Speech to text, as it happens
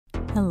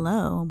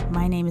Hello,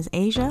 my name is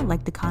Asia,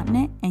 like the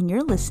continent, and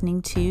you're listening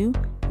to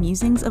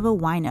Musings of a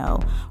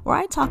Wino, where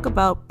I talk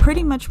about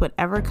pretty much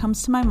whatever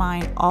comes to my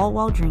mind, all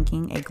while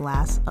drinking a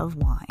glass of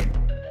wine.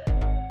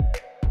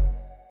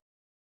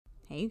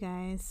 Hey, you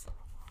guys.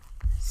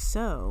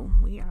 So,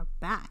 we are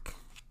back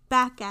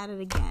at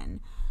it again.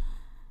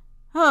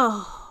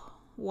 Oh,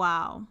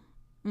 wow.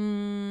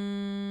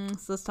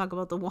 So let's talk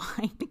about the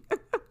wine.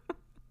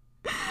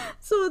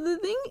 So the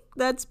thing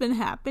that's been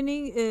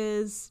happening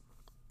is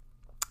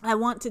I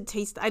want to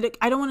taste. I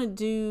don't want to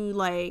do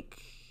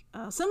like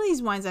some of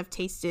these wines I've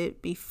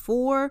tasted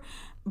before,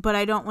 but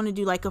I don't want to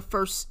do like a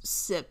first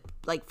sip,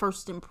 like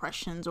first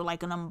impressions or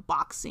like an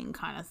unboxing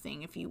kind of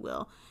thing, if you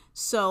will.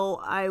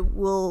 So I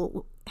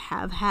will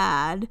have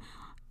had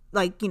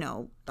like,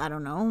 I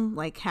don't know,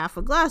 like half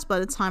a glass by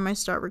the time I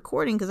start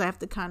recording, because I have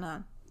to kind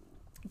of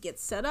get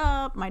set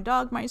up. My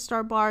dog might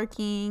start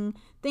barking,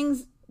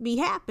 things be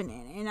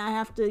happening, and I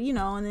have to,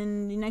 and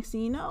then the next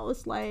thing you know,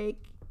 it's like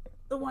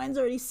the wine's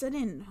already set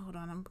in. Hold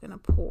on, I'm gonna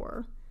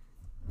pour.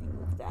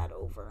 Move that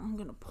over. I'm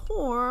gonna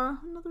pour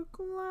another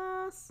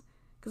glass,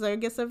 because I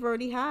guess I've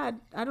already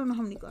had, I don't know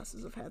how many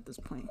glasses I've had at this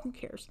point. Who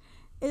cares?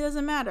 It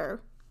doesn't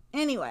matter.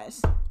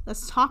 Anyways,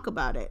 let's talk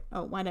about it.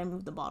 Oh, why did I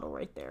move the bottle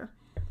right there?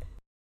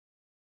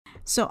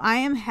 So I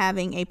am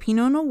having a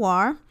Pinot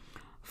Noir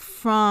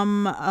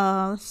from,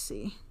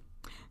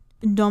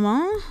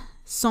 Domaine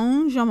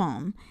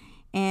Saint-Germain,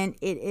 and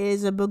it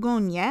is a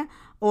Bourgogne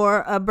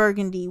or a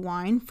Burgundy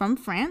wine from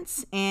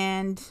France.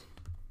 And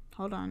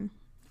hold on,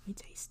 let me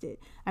taste it.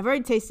 I've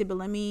already tasted,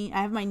 but I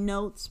have my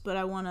notes, but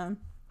I want to,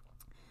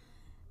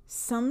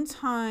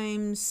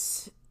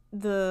 sometimes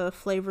the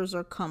flavors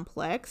are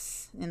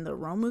complex and the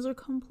aromas are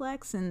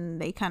complex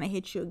and they kind of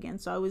hit you again.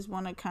 So I always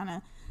want to kind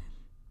of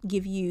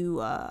give you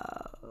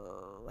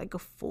like a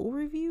full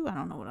review. I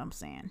don't know what I'm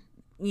saying.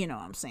 You know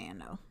what I'm saying,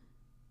 though.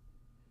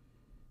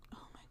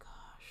 Oh my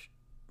gosh.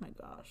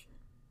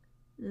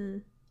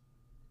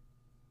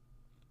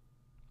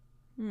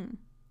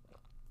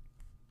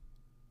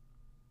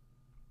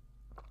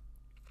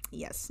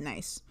 Yes,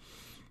 nice.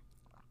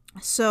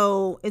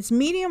 So it's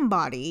medium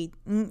body.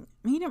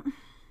 Medium.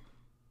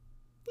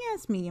 Yeah,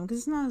 it's medium because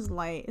it's not as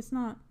light. It's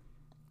not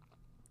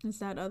as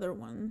that other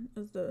one.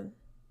 As the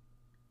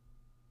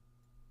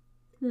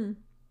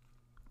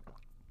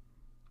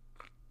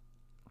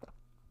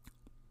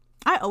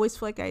I always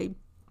feel like I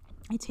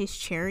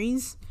taste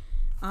cherries.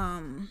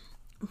 I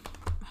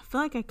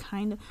feel like I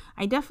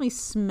definitely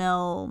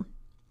smell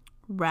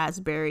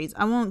raspberries.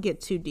 I won't get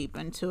too deep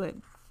into it.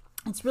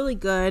 It's really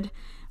good.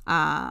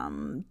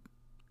 Again,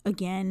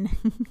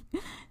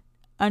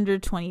 under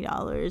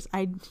 $20.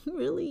 I don't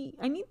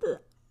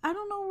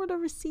know where the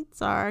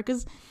receipts are,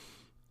 because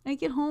I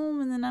get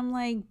home and then I'm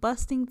like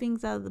busting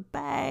things out of the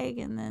bag,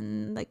 and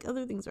then like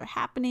other things are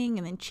happening,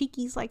 and then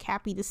Cheeky's like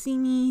happy to see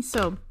me.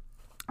 So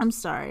I'm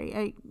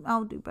sorry.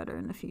 I'll do better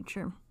in the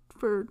future.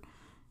 For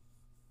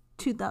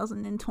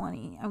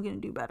 2020, I'm gonna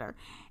do better.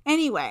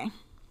 Anyway,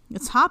 the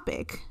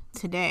topic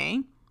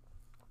today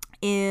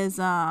is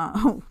I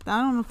don't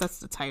know if that's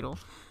the title.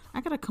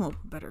 I gotta come up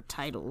with better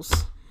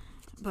titles,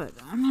 but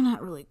I'm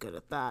not really good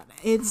at that.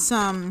 It's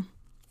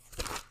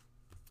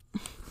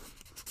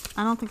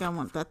I don't think I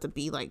want that to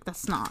be like,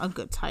 that's not a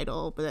good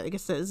title, but I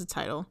guess that is a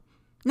title.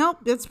 Nope,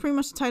 that's pretty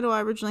much the title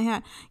I originally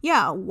had.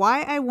 Yeah,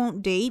 why I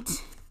won't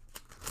date,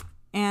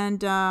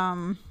 and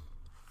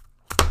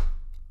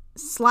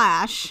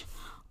slash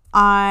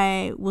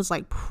I was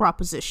like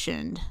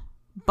propositioned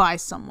by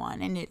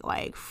someone and it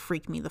like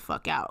freaked me the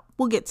fuck out.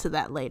 We'll get to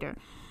that later.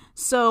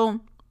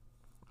 So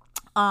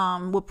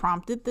what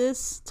prompted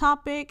this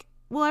topic?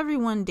 Well,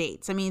 everyone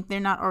dates. I mean, if they're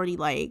not already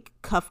like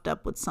cuffed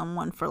up with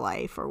someone for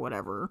life or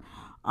whatever,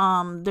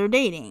 they're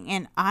dating,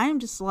 and I'm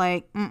just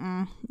like,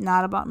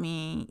 not about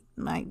me,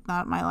 like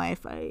not my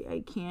life.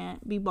 I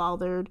can't be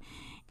bothered.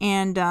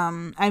 And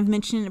I've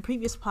mentioned in a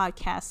previous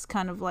podcast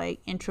kind of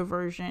like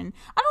introversion.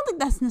 I don't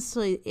think that's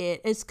necessarily it.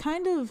 It's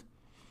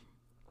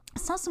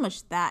not so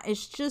much that.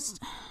 It's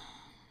just,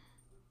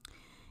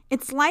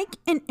 it's like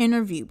an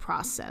interview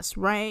process,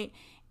 right?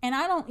 And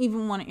I don't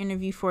even want to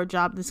interview for a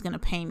job that's going to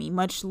pay me,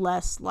 much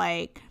less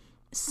like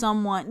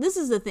someone. This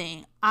is the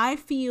thing. I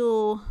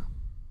feel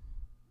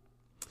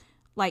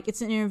like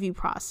it's an interview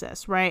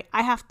process, right?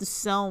 I have to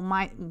sell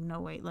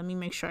let me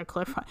make sure I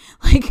clarify.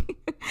 Like,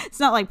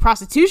 it's not like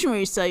prostitution where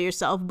you sell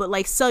yourself, but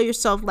like sell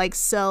yourself, like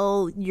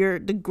sell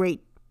your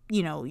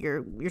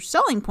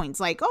selling points.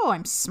 Like, oh,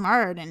 I'm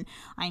smart and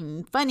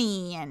I'm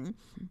funny, and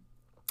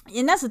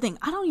that's the thing.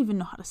 I don't even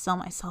know how to sell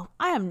myself.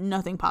 I have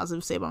nothing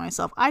positive to say about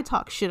myself. I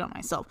talk shit on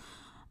myself.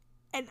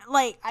 And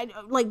like,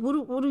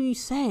 what do you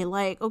say?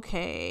 Like,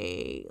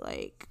 okay,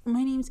 like,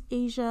 my name's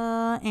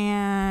Asia,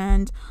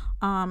 and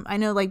I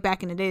know like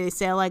back in the day they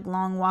say I like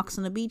long walks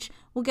on the beach.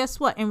 Well, guess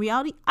what? In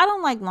reality, I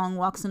don't like long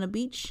walks on the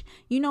beach.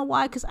 You know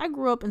why? Because I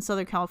grew up in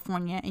Southern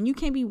California, and you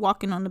can't be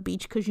walking on the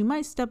beach because you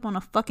might step on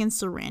a fucking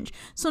syringe.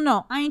 So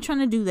no, I ain't trying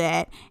to do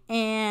that.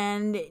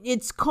 And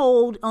it's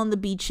cold on the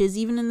beaches,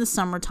 even in the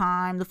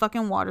summertime. The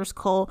fucking water's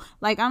cold.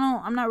 Like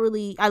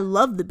I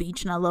love the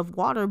beach and I love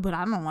water, but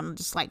I don't want to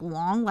just like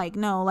long. Like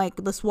no, like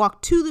let's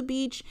walk to the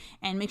beach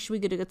and make sure we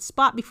get a good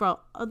spot before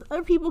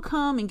other people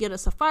come and get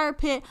us a fire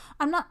pit.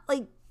 I'm not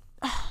like.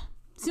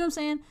 See what I'm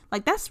saying?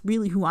 Like, that's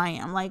really who I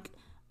am. Like,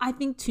 I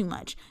think too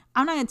much.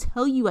 I'm not gonna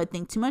tell you I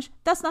think too much.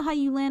 That's not how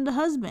you land a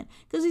husband,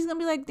 because he's gonna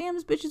be like, damn,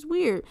 this bitch is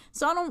weird.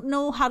 So I don't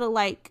know how to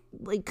like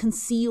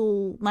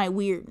conceal my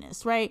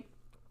weirdness, right?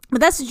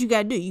 But that's what you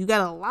gotta do. You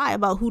gotta lie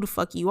about who the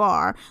fuck you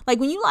are. Like,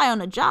 when you lie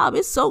on a job,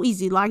 it's so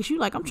easy to lie. You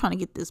like, I'm trying to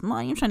get this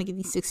money. I'm trying to get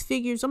these 6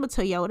 figures. I'm gonna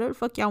tell y'all whatever the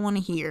fuck y'all want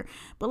to hear.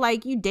 But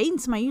like, you dating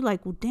somebody, you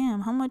like, well,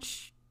 damn, how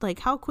much, like,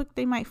 how quick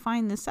they might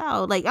find this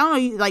out. Like, I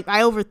don't know. Like,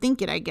 I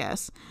overthink it, I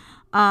guess.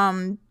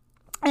 And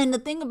the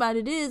thing about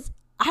it is,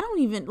 I don't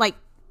even like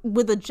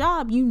with a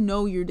job, you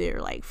know, you're there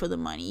like for the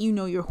money, you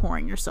know, you're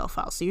whoring yourself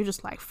out. So you're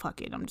just like,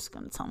 fuck it. I'm just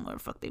going to tell them whatever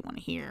the fuck they want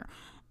to hear.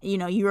 You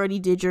know, you already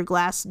did your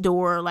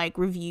Glassdoor like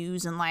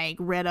reviews and like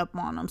read up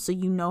on them. So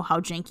you know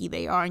how janky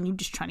they are and you're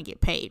just trying to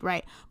get paid.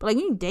 Right. But like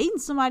when you're dating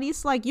somebody,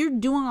 it's like you're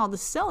doing all the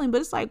selling, but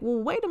it's like, well,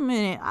 wait a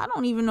minute. I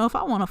don't even know if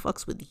I want to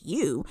fucks with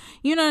you.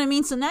 You know what I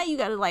mean? So now you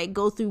got to like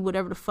go through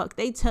whatever the fuck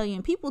they tell you,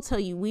 and people tell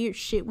you weird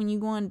shit when you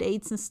go on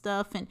dates and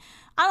stuff. And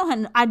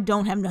I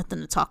don't have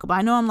nothing to talk about.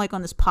 I know I'm like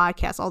on this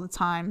podcast all the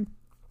time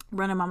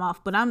running my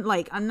mouth, but I'm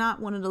not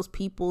one of those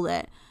people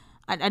that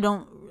I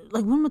don't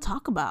like, what am I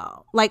talk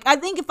about? Like, I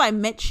think if I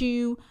met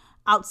you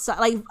outside,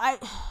 like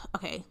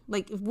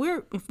like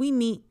if we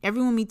meet,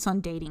 everyone meets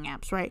on dating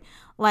apps, right?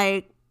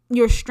 Like,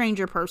 you're a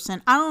stranger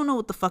person, I don't know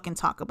what the fucking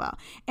talk about.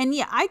 And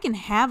yeah, I can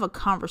have a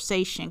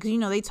conversation, because you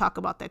know they talk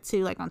about that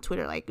too, like on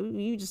Twitter, like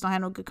you just don't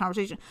have no good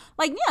conversation.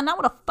 Like, yeah, not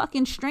with a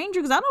fucking stranger,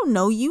 because I don't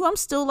know you. I'm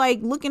still like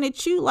looking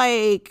at you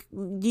like,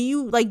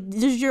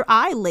 is your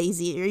eye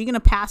lazy? Are you gonna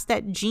pass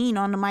that gene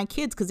on to my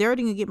kids? Because they're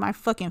already gonna get my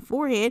fucking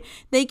forehead.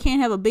 They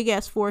can't have a big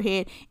ass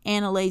forehead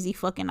and a lazy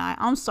fucking eye.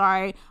 I'm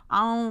sorry,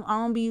 I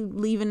don't be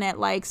leaving that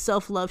like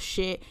self-love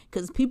shit,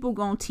 because people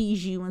gonna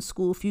tease you in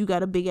school if you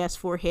got a big ass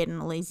forehead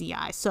and a lazy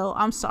eye. So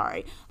I'm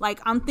sorry. Like,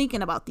 I'm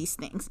thinking about these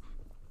things.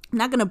 I'm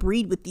not gonna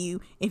breed with you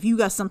if you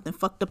got something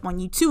fucked up on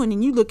you too, and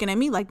then you looking at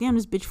me like, damn,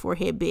 this bitch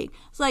forehead big.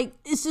 It's like,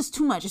 it's just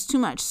too much. It's too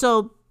much.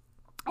 So,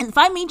 and if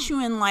I meet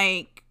you in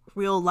like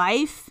real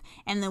life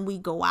and then we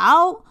go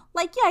out,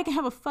 like, yeah, I can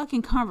have a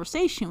fucking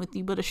conversation with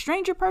you. But a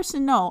stranger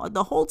person, no.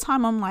 The whole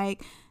time I'm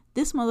like,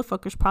 this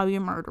motherfucker's probably a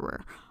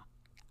murderer.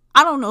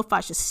 I don't know if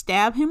I should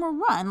stab him or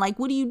run. Like,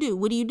 what do you do?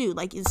 What do you do?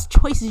 Like, it's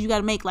choices you got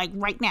to make, like,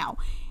 right now.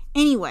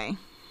 Anyway.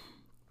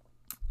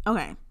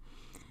 Okay.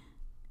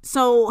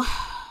 So,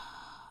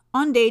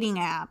 on dating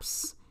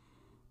apps,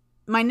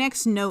 my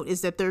next note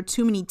is that there are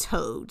too many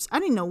toads. I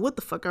didn't know what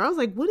the fuck. I was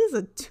like, what is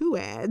a two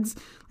ads?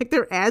 Like,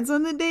 there are ads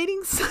on the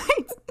dating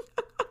site?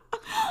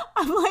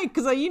 I'm like,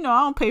 because, you know,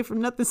 I don't pay for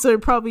nothing, so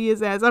it probably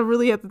is ads. I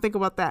really have to think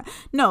about that.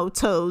 No,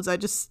 toads. I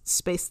just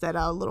spaced that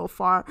out a little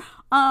far.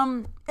 It's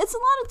a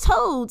lot of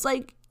toads.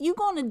 Like, you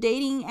go on a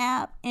dating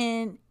app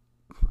and,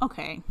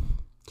 okay,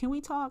 can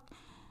we talk?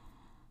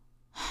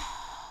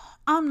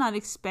 I'm not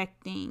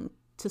expecting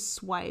to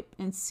swipe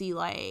and see,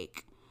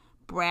 like,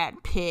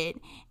 Brad Pitt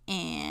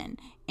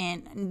and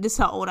this is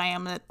how old I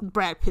am, that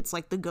Brad Pitt's,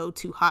 like, the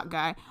go-to hot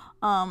guy.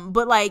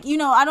 But, like, you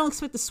know, I don't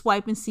expect to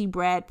swipe and see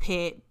Brad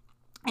Pitt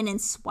and then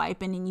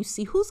swipe and then you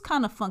see who's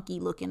kind of funky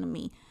looking to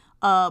me.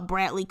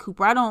 Bradley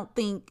Cooper. I don't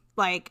think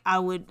like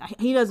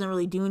he doesn't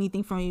really do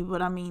anything for me,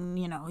 but I mean,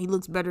 you know, he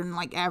looks better than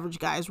like average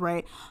guys,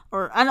 right?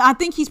 Or I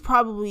think he's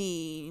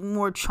probably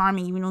more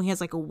charming, even though he has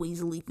like a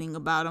weaselly thing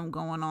about him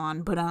going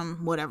on, but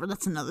whatever,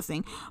 that's another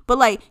thing. But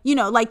like, you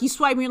know, like you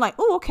swipe and you're like,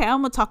 oh, okay,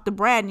 I'm gonna talk to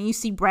Brad, and you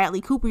see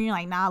Bradley Cooper and you're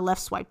like, nah,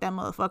 left swipe that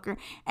motherfucker.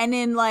 And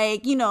then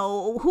like, you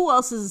know, who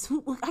else is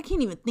I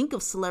can't even think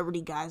of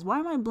celebrity guys. Why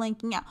am I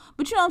blanking out?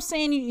 But you know what I'm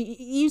saying?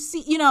 You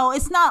see, you know,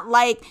 it's not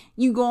like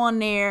you go on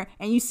there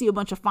and you see a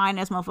bunch of fine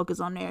ass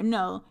motherfuckers on there.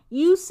 No,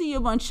 you see a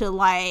bunch of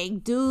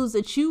like dudes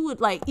that you would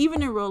like,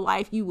 even in real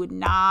life, you would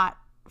not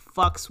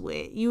fucks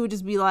with. You would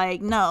just be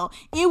like, no.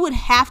 It would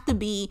have to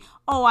be,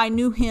 oh, I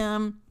knew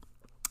him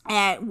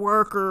at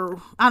work,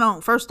 or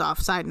first off,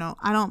 side note,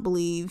 I don't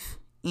believe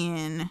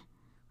in,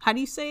 how do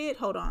you say it?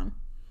 Hold on.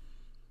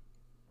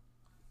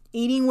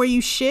 Eating where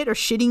you shit or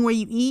shitting where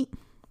you eat.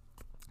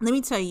 Let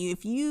me tell you,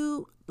 if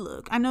you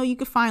look, I know you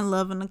can find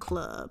love in a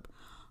club,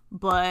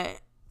 but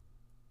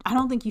I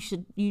don't think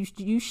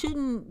you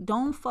shouldn't,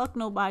 don't fuck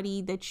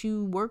nobody that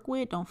you work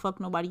with. Don't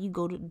fuck nobody you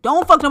go to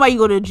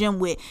the gym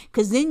with,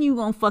 because then you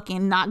gonna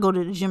fucking not go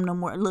to the gym no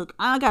more. Look,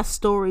 I got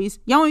stories.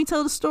 Y'all want me to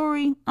tell the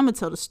story? I'm gonna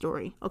tell the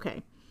story.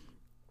 Okay.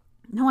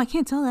 No, I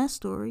can't tell that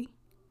story.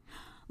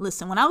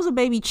 Listen, when I was a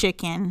baby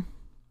chicken,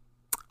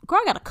 girl,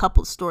 I got a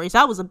couple of stories.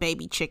 I was a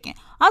baby chicken.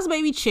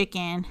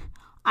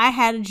 I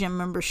had a gym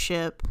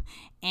membership,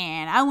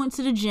 And I went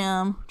to the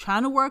gym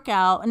trying to work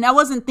out, and I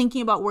wasn't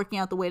thinking about working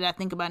out the way that I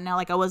think about it now.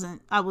 Like I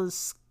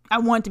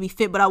wanted to be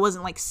fit, but I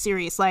wasn't like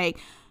serious. Like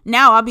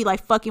now I'll be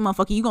like, fuck you,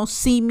 motherfucker, you gonna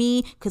see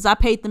me because I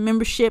paid the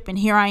membership and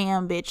here I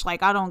am, bitch.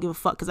 Like I don't give a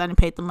fuck because I didn't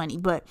pay the money.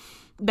 But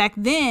back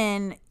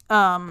then,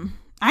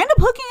 I ended up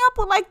hooking up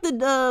with like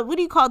the what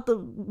do you call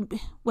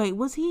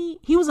it?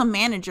 He was a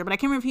manager, but I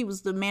can't remember if he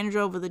was the manager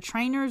over the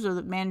trainers or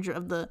the manager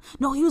of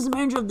he was the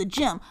manager of the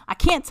gym. I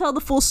can't tell the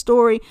full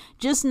story.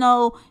 Just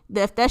know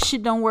that if that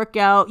shit don't work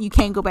out, you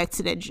can't go back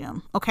to that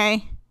gym.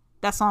 Okay?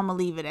 That's all I'm gonna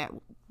leave it at.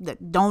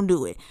 That don't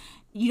do it.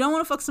 You don't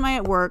want to fuck somebody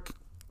at work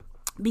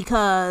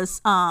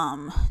because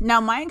now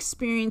my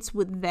experience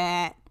with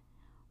that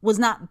was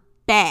not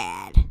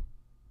bad.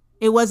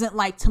 It wasn't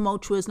like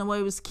tumultuous.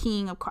 Nobody was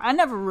keying up. I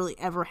never really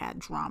ever had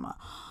drama.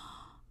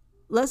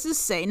 Let's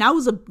just say, and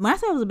when I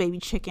say I was a baby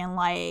chicken,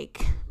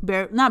 like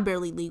not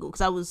barely legal,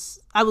 because I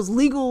was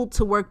legal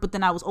to work, but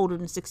then I was older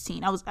than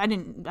 16. I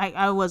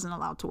wasn't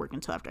allowed to work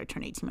until after I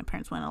turned 18. My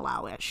parents wouldn't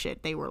allow that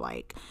shit. They were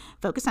like,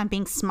 focus on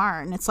being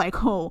smart, and it's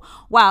like, oh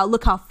wow,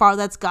 look how far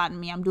that's gotten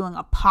me. I'm doing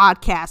a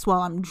podcast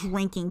while I'm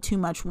drinking too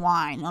much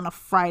wine on a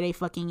Friday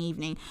fucking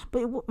evening.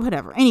 But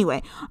whatever.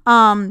 Anyway,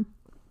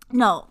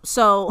 no,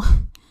 so.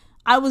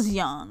 I was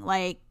young.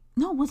 Like,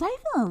 no, was I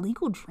even a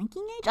legal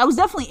drinking age? I was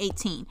definitely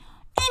 18.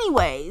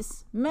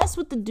 Anyways, messed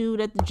with the dude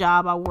at the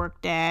job I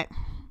worked at.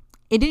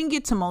 It didn't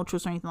get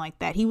tumultuous or anything like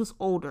that. He was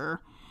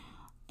older.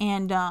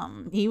 And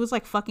he was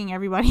like fucking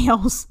everybody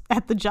else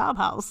at the job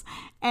house.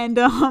 And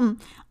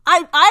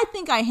I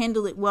think I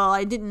handled it well.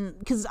 I didn't,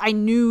 because I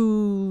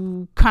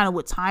knew kind of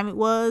what time it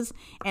was.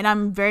 And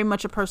I'm very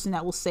much a person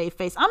that will save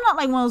face. I'm not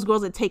like one of those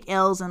girls that take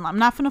L's and I'm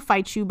not finna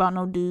fight you about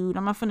no dude.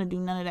 I'm not finna do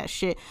none of that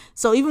shit.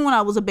 So even when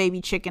I was a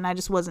baby chicken, I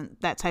just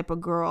wasn't that type of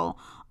girl.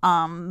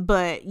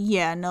 But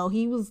yeah, no,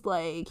 he was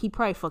like, he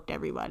probably fucked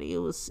everybody. It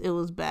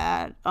was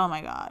bad. Oh my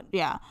God.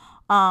 Yeah.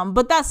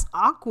 But that's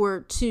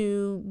awkward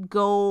to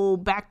go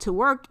back to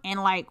work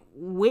and like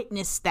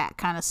witness that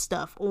kind of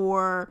stuff,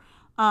 or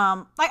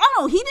like I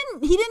don't know,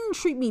 he didn't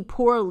treat me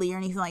poorly or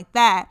anything like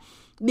that,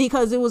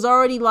 because it was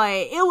already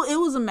like it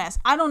was a mess.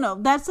 I don't know.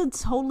 That's a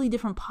totally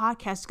different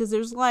podcast,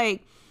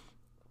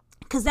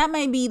 because that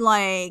may be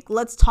like,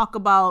 let's talk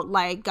about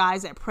like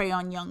guys that prey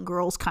on young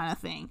girls kind of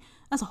thing.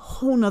 That's a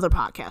whole nother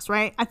podcast,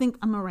 right? I think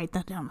I'm gonna write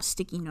that down on a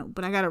sticky note,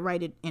 but I gotta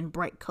write it in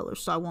bright colors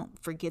so I won't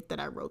forget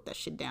that I wrote that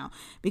shit down,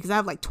 because I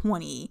have like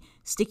 20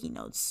 sticky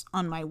notes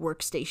on my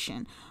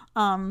workstation.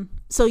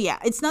 So yeah,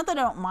 it's not that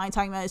I don't mind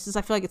talking about it. It's just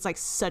I feel like it's like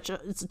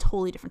it's a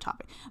totally different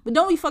topic. But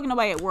don't be fucking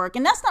nobody at work.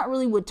 And that's not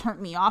really what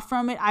turned me off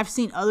from it. I've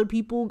seen other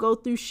people go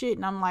through shit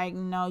and I'm like,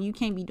 no, you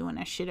can't be doing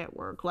that shit at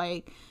work.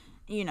 Like,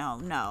 you know,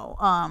 no.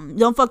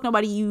 Don't fuck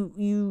nobody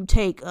you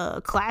take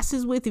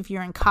classes with if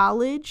you're in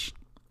college.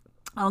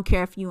 I don't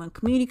care if you in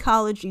community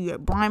college, you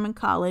at Bryman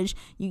College,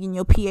 you getting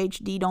your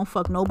PhD. Don't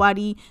fuck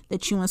nobody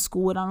that you in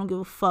school with. I don't give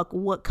a fuck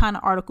what kind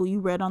of article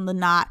you read on the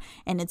Knot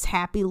and it's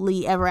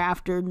happily ever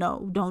after.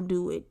 No, don't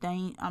do it.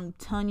 I'm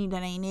telling you,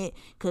 that ain't it.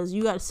 Because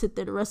you got to sit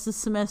there the rest of the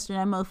semester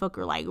and that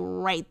motherfucker like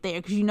right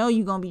there. Because you know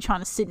you're going to be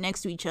trying to sit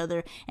next to each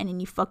other and then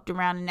you fucked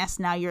around and that's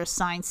now your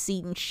assigned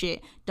seat and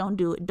shit. Don't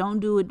do it. Don't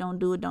do it. Don't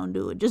do it. Don't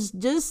do it.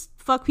 Just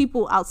fuck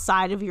people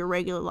outside of your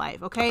regular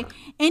life, okay?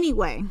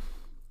 Anyway.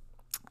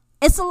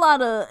 It's a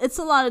lot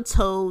of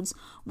toads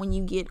when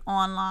you get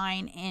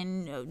online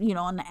and, you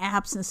know, on the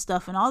apps and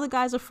stuff, and all the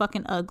guys are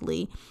fucking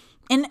ugly.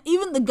 And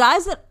even the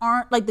guys that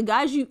aren't, like the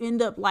guys you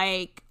end up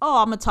like,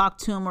 oh, I'm going to talk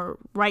to him, or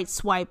right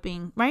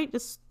swiping, right?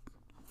 Just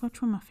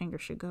which way my finger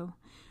should go.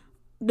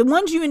 The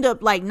ones you end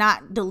up like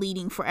not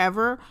deleting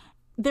forever,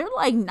 they're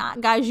like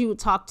not guys you would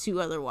talk to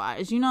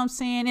otherwise. You know what I'm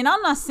saying? And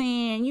I'm not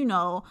saying, you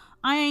know,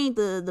 I ain't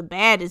the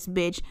baddest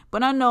bitch,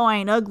 but I know I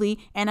ain't ugly,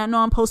 and I know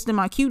I'm posting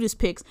my cutest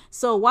pics.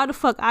 So why the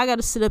fuck I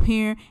gotta sit up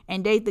here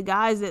and date the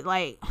guys that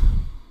like...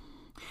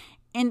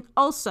 And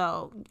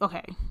also,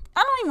 okay,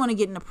 I don't even want to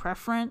get into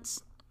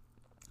preference.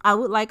 I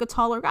would like a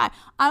taller guy.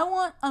 I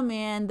want a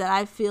man that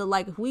I feel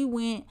like if we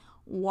went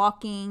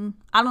walking,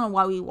 I don't know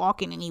why we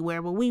walking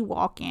anywhere, but we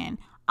walking,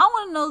 I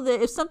want to know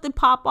that if something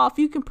pop off,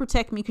 you can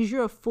protect me because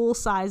you're a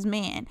full-size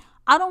man.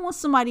 I don't want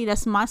somebody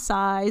that's my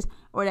size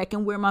or that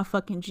can wear my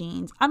fucking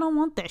jeans. I don't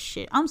want that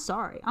shit. I'm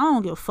sorry. I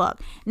don't give a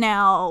fuck.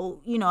 Now,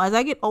 you know, as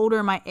I get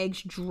older, my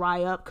eggs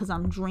dry up because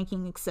I'm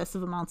drinking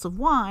excessive amounts of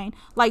wine.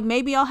 Like,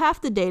 maybe I'll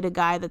have to date a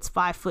guy that's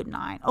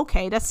 5'9".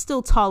 Okay, that's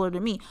still taller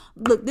than me.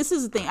 Look, this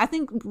is the thing. I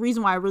think the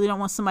reason why I really don't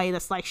want somebody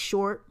that's like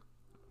short,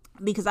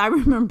 because I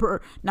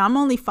remember, now I'm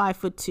only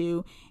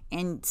 5'2",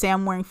 and say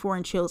I'm wearing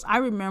 4-inch heels. I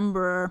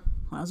remember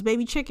when I was a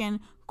baby chicken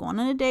going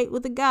on a date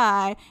with a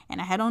guy and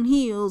I had on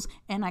heels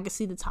and I could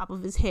see the top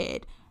of his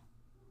head.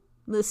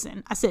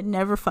 Listen, I said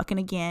never fucking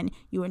again.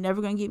 You were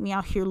never going to get me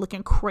out here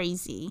looking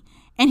crazy.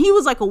 And he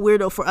was like a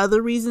weirdo for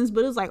other reasons,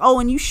 but it was like, oh,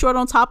 and you short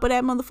on top of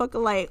that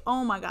motherfucker? Like,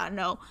 oh my God,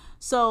 no.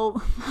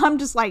 So I'm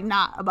just like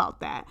not about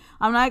that.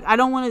 I'm like, I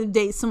don't want to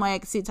date somebody I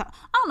can see the top.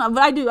 I don't know,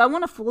 but I do. I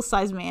want a full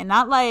size man,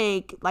 not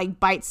like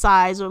bite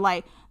size or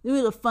like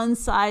the fun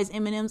size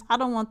M&Ms. I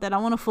don't want that. I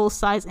want a full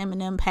size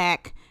M&M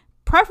pack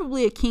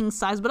preferably a king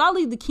size, but I'll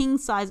leave the king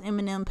size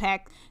M&M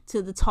pack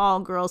to the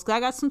tall girls, because I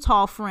got some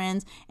tall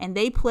friends and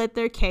they pled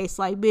their case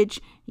like, bitch,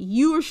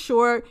 you are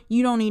short,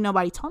 you don't need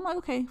nobody tall. I'm like,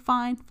 okay,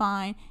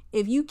 fine.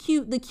 If you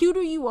cute, the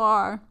cuter you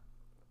are,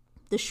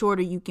 the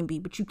shorter you can be,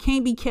 but you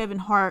can't be Kevin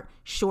Hart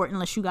short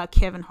unless you got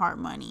Kevin Hart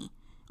money.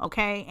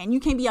 Okay, and you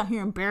can't be out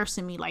here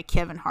embarrassing me like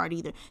Kevin Hart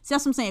either. See,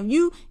 that's what I'm saying.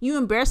 If you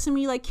embarrassing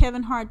me like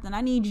Kevin Hart, then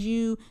I need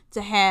you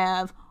to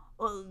have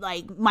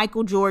like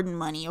Michael Jordan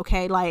money.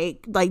 Okay,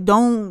 like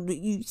don't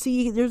you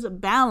see? There's a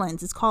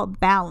balance. It's called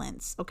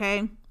balance.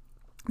 Okay,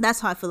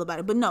 that's how I feel about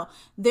it. But no,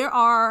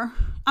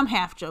 I'm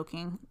half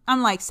joking.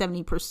 I'm like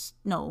 70%.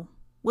 No,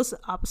 what's the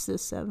opposite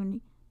of 70?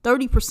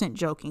 30%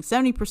 joking,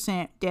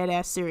 70% dead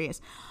ass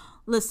serious.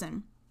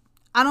 Listen,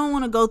 I don't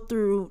want to go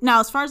through now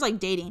as far as like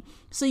dating.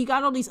 So you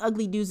got all these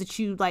ugly dudes that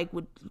you like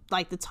would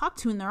like to talk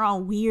to, and they're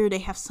all weird. They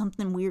have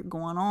something weird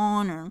going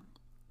on, or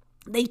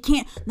they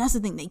can't. That's the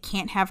thing. They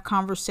can't have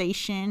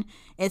conversation.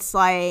 It's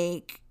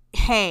like,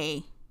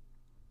 hey,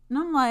 and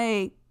I'm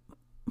like,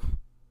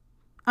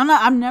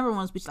 I'm never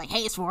one to be like, hey,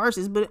 it's for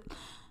horses. But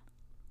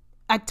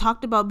I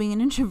talked about being an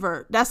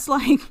introvert. That's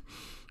like,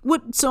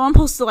 what? So I'm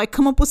supposed to like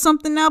come up with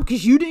something now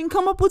because you didn't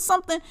come up with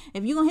something?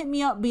 If you gonna hit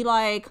me up, be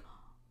like,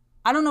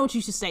 I don't know what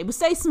you should say, but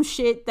say some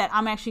shit that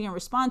I'm actually going to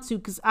respond to,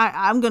 because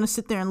I'm going to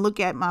sit there and look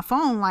at my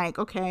phone like,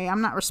 okay,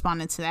 I'm not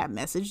responding to that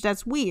message.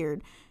 That's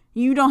weird.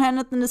 You don't have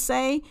nothing to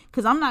say?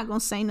 Because I'm not going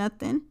to say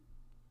nothing.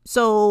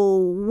 So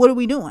what are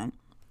we doing?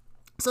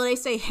 So they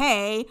say,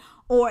 hey,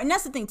 and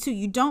that's the thing too.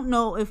 You don't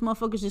know if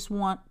motherfuckers just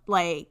want,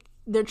 like,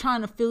 they're trying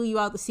to fill you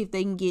out to see if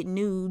they can get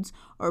nudes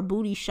or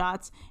booty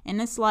shots.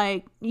 And it's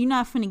like, you're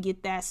not finna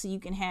get that so you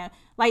can have,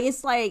 like,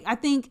 it's like, I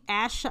think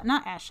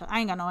not ass shot. I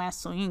ain't got no ass,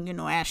 so you ain't get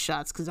no ass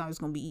shots because I was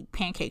gonna be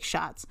pancake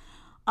shots.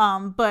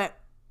 But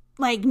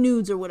like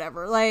nudes or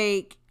whatever.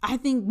 Like, I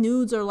think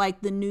nudes are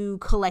like the new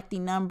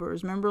collecting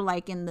numbers. Remember,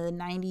 like in the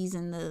 90s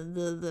and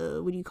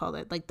the what do you call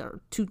that? Like the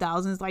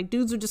 2000s, like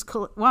dudes are just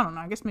well, I don't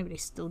know. I guess maybe they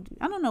still do.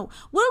 I don't know.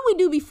 What did we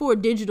do before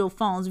digital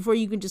phones? Before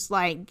you could just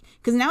like,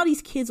 because now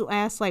these kids will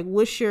ask like,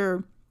 what's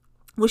your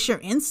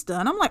Insta?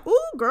 And I'm like,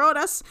 ooh, girl,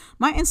 that's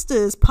my Insta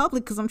is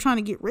public because I'm trying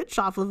to get rich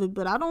off of it,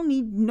 but I don't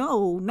need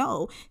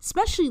no.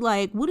 Especially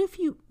like, what if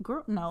you,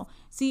 girl, no.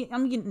 See,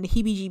 I'm getting the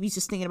heebie-jeebies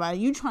just thinking about it.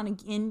 You trying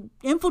to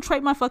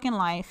infiltrate my fucking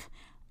life,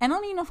 and I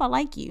don't even know if I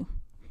like you.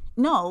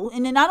 No,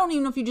 and then I don't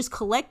even know if you're just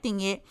collecting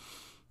it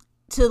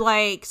to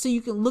like, so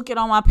you can look at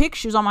all my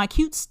pictures, all my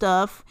cute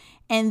stuff,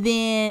 and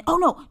then,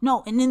 oh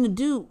no, and then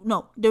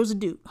there was a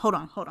dude. Hold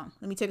on.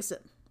 Let me take a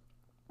sip.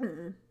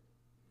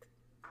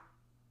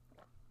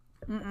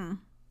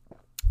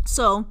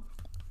 So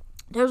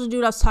there was a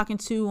dude I was talking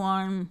to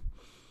on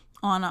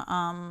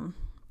a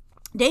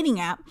dating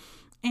app,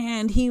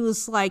 and he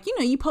was like,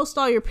 you post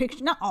all your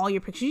pictures, not all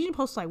your pictures, you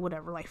post like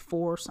whatever, like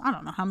 4, so I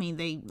don't know how many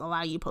they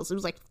allow you to post. It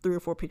was like 3 or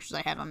 4 pictures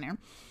I had on there.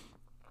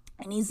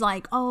 And he's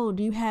like, oh,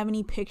 do you have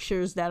any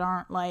pictures that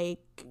aren't like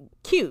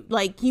cute?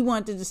 Like he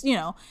wanted to just,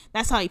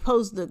 that's how he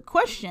posed the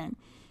question.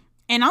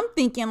 And I'm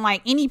thinking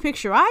like any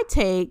picture I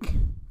take,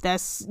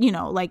 that's,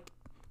 like,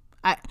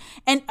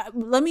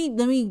 let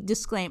me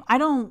disclaim, I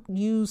don't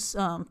use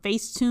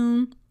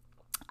Facetune.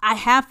 I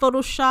have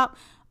Photoshop,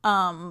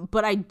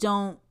 but I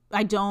don't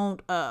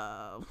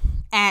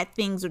add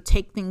things or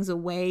take things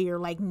away or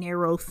like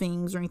narrow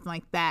things or anything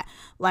like that.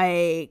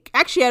 Like,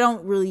 actually, I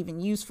don't really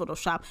even use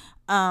Photoshop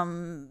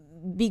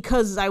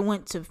because I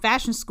went to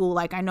fashion school.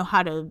 Like, I know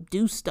how to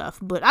do stuff,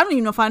 but I don't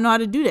even know if I know how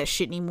to do that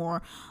shit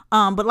anymore.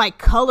 But like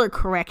color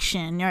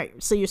correction,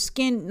 right? So your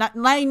skin, not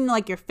even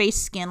like your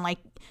face skin, like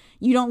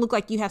you don't look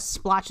like you have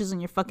splotches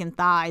on your fucking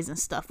thighs and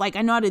stuff. Like,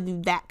 I know how to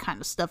do that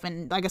kind of stuff.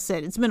 And like I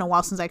said, it's been a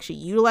while since I actually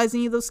utilized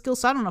any of those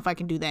skills, so I don't know if I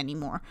can do that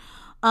anymore.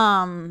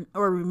 Or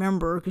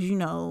remember, because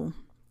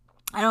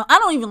I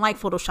don't even like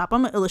Photoshop.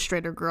 I'm an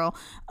Illustrator girl.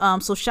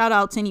 So shout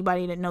out to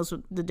anybody that knows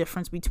the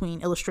difference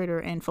between Illustrator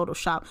and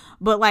Photoshop.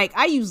 But like,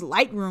 I use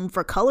Lightroom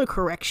for color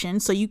correction,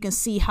 so you can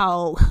see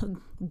how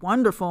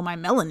wonderful my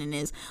melanin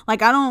is.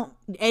 Like, I don't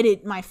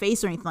edit my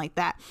face or anything like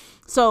that.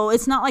 So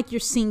it's not like you're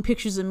seeing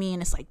pictures of me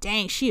and it's like,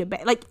 dang, she a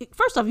bad. Like,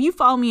 first off, you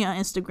follow me on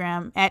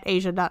Instagram at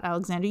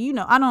asia.alexander.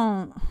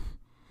 I'm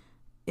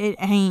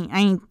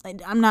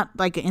not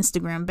like an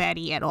Instagram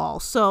baddie at all.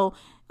 So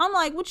I'm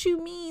like, what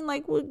you mean?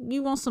 Like, what,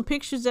 you want some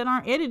pictures that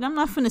aren't edited? I'm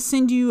not finna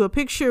send you a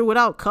picture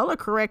without color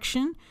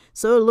correction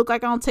so it look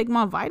like I don't take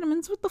my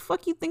vitamins. What the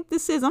fuck you think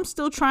this is? I'm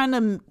still trying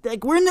to,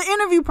 like, we're in the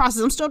interview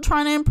process. I'm still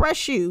trying to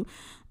impress you.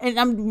 And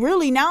I'm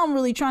really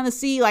trying to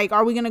see, like,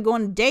 are we going to go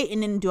on a date?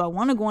 And then do I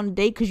want to go on a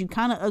date because you're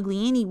kind of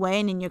ugly anyway?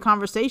 And then your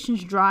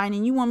conversation's dry and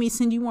then you want me to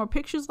send you more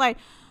pictures? Like,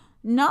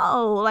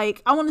 no,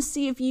 like, I want to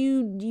see if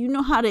you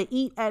know how to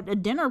eat at a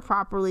dinner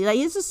properly. Like,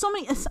 it's just so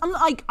many.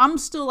 I'm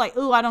still like,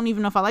 oh, I don't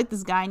even know if I like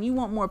this guy, and you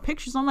want more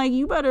pictures. I'm like,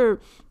 you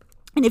better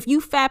And if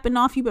you fapping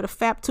off, you better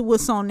fap to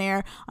what's on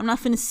there. I'm not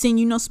finna send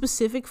you no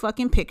specific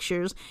fucking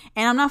pictures.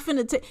 And I'm not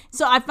finna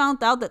so I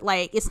found out that,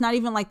 like, it's not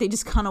even like they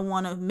just kind of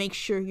want to make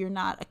sure you're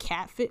not a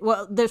catfish.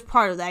 Well, there's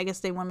part of that. I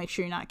guess they want to make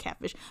sure you're not a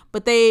catfish.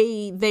 But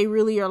they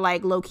really are,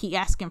 like, low-key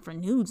asking for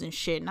nudes and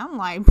shit. And I'm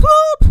like,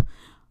 poop!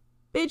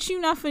 Bitch, you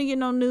not finna get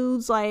no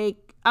nudes.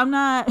 Like, I'm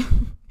not...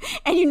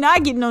 and you're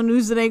not getting no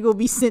nudes that ain't gonna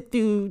be sent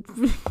through...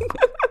 through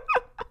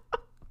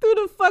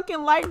the fucking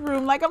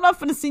Lightroom. Like, I'm not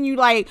finna send you,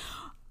 like...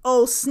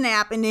 oh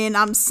snap, and then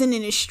I'm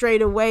sending it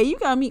straight away. You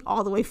got me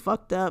all the way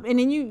fucked up. And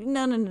then you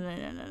no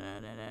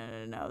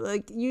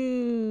like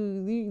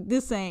you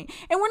this ain't,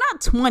 and we're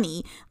not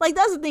 20. Like,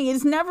 that's the thing.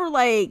 It's never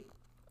like,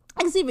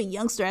 I can see if a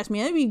youngster ask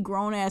me, there'd be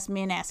grown ass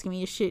men asking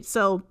me this shit.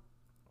 So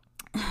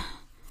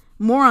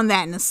more on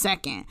that in a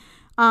second.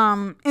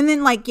 And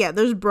then, like, yeah,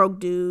 there's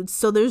broke dudes.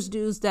 So there's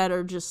dudes that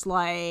are just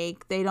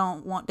like, they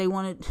want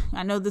it.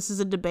 I know this is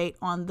a debate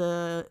on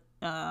the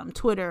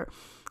Twitter,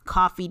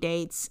 coffee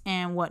dates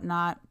and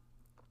whatnot,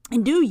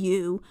 and do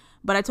you,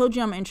 but I told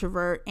you I'm an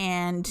introvert,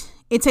 and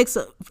it takes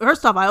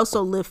first off, I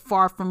also live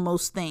far from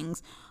most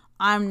things.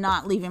 I'm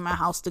not leaving my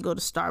house to go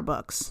to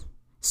Starbucks.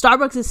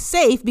 Starbucks is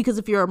safe because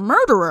if you're a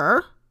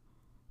murderer,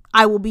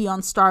 I will be on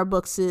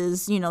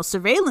Starbucks's,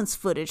 surveillance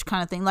footage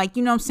kind of thing. Like,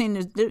 you know what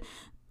I'm saying?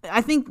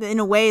 I think that in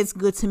a way it's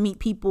good to meet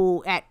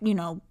people at,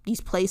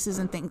 these places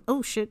and things.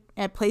 Oh shit,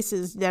 at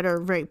places that are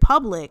very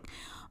public.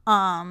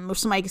 Or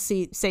somebody could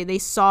say they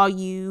saw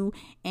you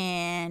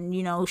and,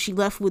 she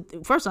left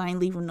with, first I ain't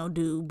leaving no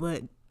dude,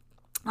 but,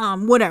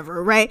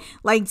 whatever, right?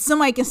 Like,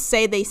 somebody can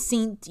say they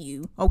seen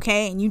you,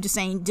 okay? And you just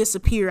ain't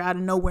disappear out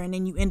of nowhere and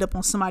then you end up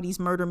on somebody's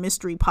murder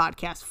mystery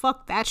podcast.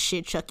 Fuck that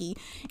shit, Chucky.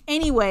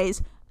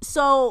 Anyways,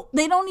 so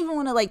they don't even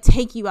want to, like,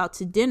 take you out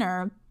to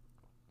dinner.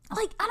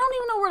 Like, I don't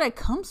even know where that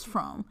comes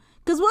from.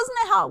 Because wasn't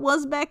that how it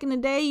was back in the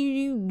day?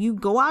 You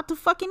go out to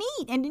fucking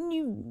eat, and then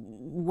you,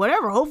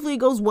 whatever, hopefully it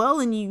goes well,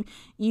 and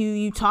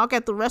you talk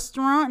at the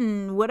restaurant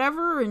and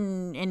whatever,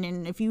 and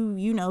then if you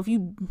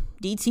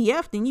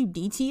DTF, then you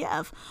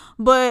DTF.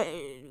 But,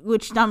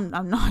 which I'm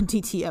not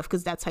DTF,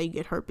 because that's how you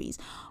get herpes.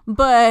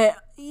 But,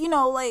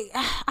 like,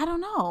 I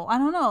don't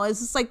know. It's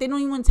just like, they don't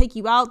even want to take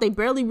you out. They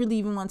barely really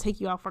even want to take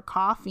you out for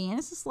coffee. And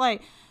it's just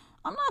like,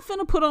 I'm not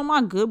finna put on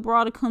my good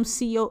bra to come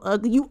see your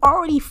ugly. You're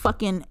already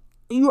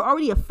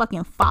a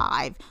fucking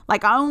 5.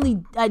 Like,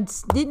 I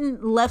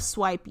didn't left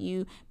swipe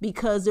you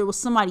because there was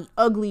somebody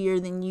uglier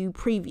than you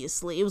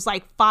previously. It was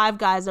like 5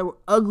 guys that were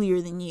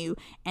uglier than you.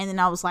 And then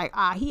I was like,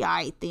 he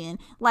alright then.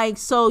 Like,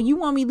 so you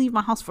want me to leave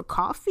my house for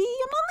coffee?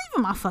 I'm not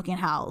leaving my fucking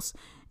house.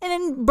 And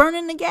then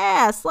burning the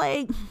gas.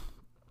 Like,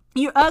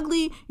 you're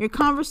ugly, your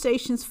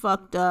conversation's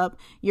fucked up,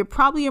 you're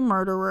probably a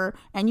murderer,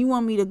 and you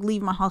want me to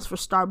leave my house for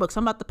Starbucks.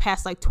 I'm about to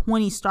pass like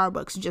 20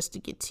 Starbucks just to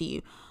get to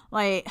you.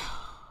 Like,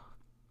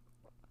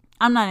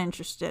 I'm not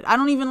interested. I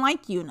don't even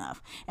like you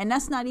enough. And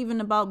that's not even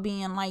about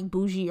being like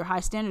bougie or high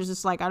standards.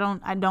 It's like I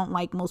don't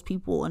like most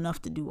people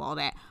enough to do all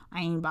that.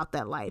 I ain't about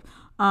that life.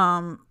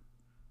 Yeah,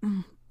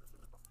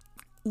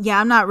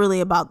 I'm not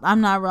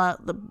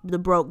about the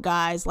broke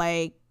guys.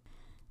 Like,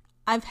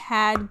 I've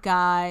had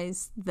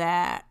guys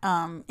that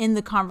in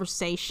the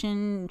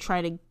conversation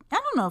try to, I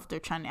don't know what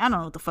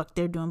the fuck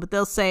they're doing, but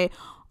they'll say,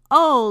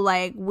 oh,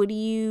 like,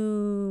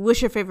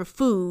 what's your favorite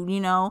food,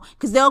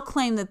 because they'll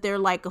claim that they're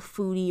like a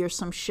foodie or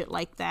some shit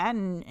like that,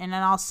 and then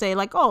I'll say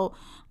like, oh,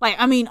 like,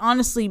 I mean,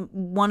 honestly,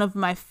 one of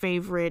my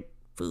favorite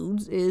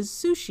foods is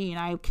sushi, and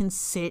I can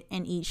sit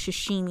and eat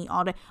sashimi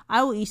all day.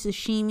 I will eat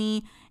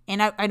sashimi,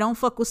 and I don't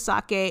fuck with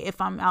sake if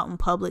I'm out in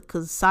public,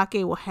 because sake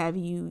will have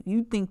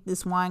you think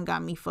this wine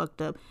got me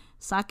fucked up.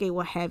 Sake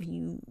will have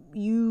you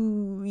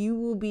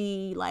will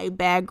be like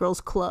Bad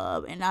Girls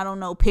Club, and I don't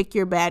know, pick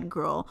your bad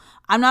girl.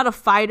 I'm not a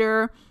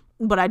fighter,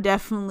 but I would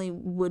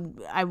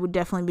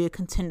definitely be a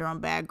contender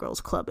on Bad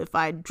Girls Club if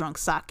I drunk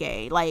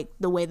sake, like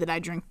the way that I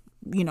drink,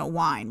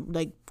 wine,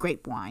 like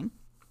grape wine.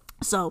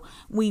 So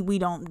we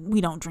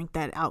don't drink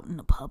that out in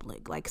the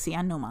public. Like, see,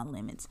 I know my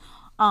limits.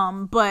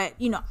 But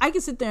I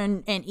can sit there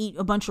and eat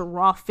a bunch of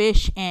raw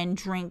fish and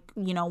drink,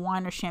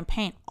 wine or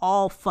champagne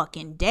all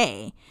fucking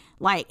day,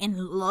 like, and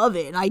love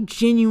it. I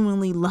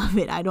genuinely love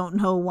it. I don't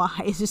know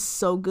why. It's just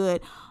so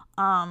good.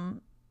 I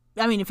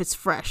mean, if it's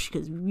fresh,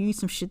 because you eat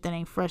some shit that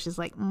ain't fresh, it's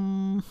like,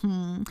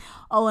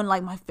 Oh, and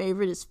like my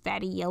favorite is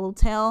fatty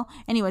yellowtail.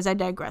 Anyways, I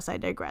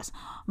digress.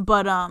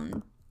 But,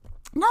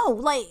 no,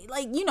 like,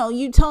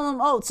 you tell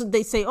them, so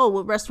they say,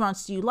 what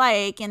restaurants do you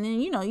like? And then,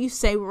 you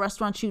say what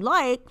restaurants you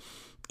like.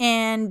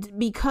 And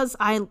because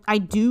I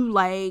do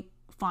like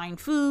fine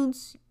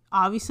foods,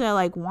 obviously I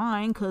like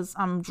wine because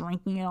I'm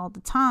drinking it all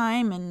the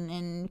time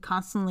and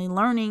constantly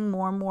learning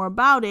more and more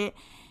about it.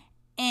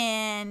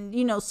 And,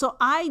 so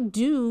I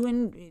do,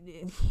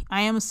 and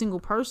I am a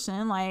single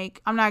person.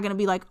 Like, I'm not going to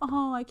be like,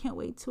 I can't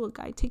wait till a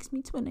guy takes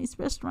me to a nice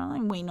restaurant.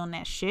 I'm waiting on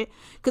that shit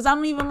because I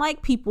don't even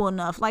like people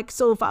enough. Like,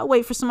 so if I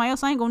wait for somebody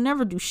else, I ain't going to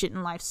never do shit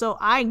in life. So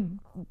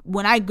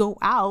when I go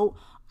out,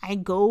 I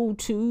go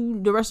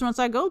to the restaurants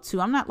I go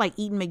to. I'm not like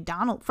eating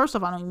McDonald's. First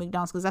off, I don't eat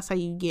McDonald's because that's how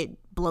you get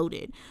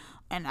bloated.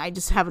 And I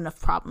just have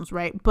enough problems,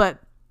 right? But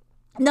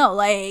No,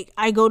 like,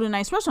 I go to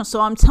nice restaurants.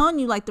 So I'm telling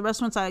you, like, the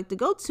restaurants I like to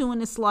go to,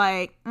 and it's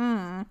like,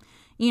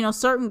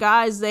 certain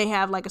guys, they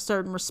have like a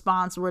certain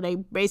response where they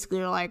basically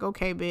are like,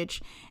 okay,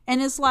 bitch.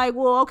 And it's like,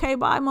 well, okay,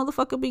 bye,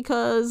 motherfucker,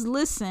 because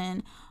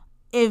listen,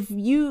 if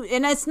you,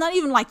 and it's not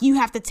even like you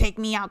have to take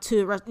me out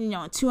to,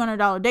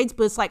 $200 dates,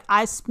 but it's like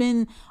I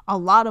spend a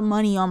lot of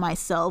money on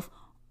myself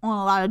on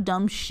a lot of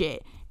dumb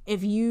shit.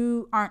 If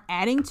you aren't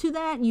adding to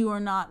that, you are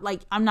not,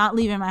 like, I'm not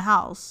leaving my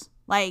house.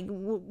 Like,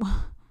 and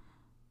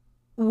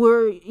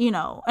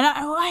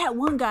I had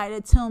one guy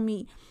that told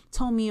me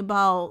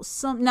about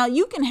some. Now,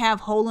 you can have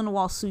hole in the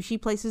wall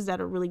sushi places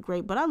that are really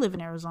great, but I live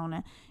in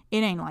Arizona. It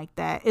ain't like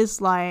that. It's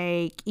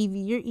like either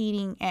you're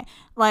eating at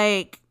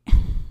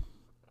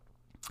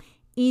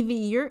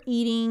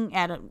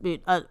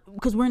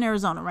because we're in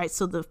Arizona, right?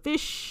 So the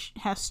fish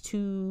has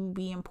to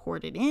be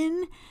imported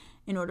in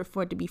order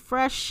for it to be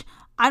fresh.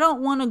 I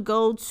don't want to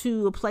go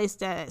to a place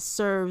that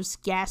serves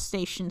gas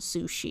station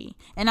sushi.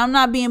 And I'm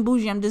not being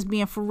bougie. I'm just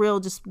being for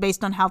real, just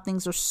based on how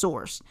things are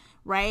sourced,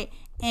 right?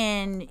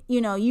 And,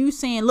 you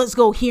saying, let's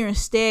go here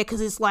instead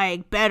because it's,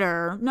 like,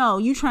 better. No,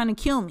 you trying to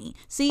kill me.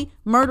 See,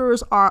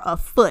 murderers are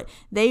afoot.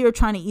 They are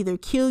trying to either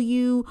kill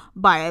you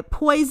by a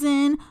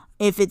poison,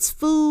 if it's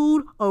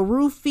food, a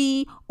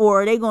roofie,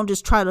 or they gonna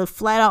just try to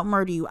flat out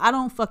murder you. I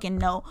don't fucking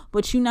know.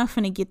 But you're not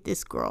finna get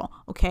this girl,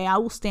 okay? I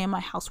will stay in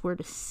my house where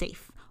it's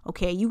safe.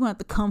 Okay, you gonna have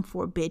to come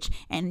for a bitch,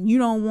 and you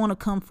don't want to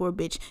come for a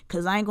bitch,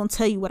 because I ain't gonna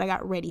tell you what I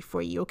got ready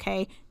for you,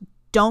 okay?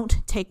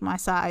 Don't take my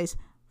size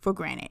for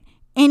granted.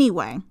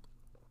 Anyway,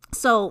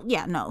 so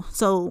yeah, no.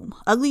 So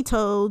ugly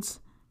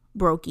toads,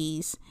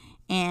 brokies,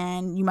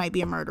 and you might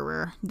be a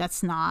murderer.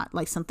 That's not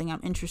like something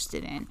I'm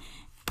interested in.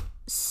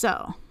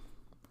 So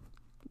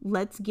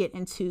let's get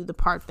into the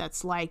part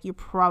that's like, you're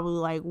probably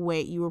like,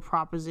 wait, you were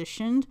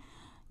propositioned?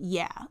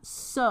 Yeah,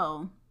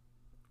 so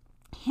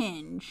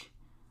Hinge.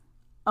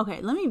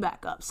 Okay, let me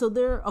back up. So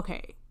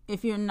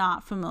if you're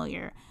not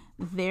familiar,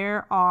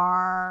 there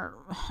are,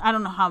 I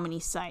don't know how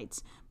many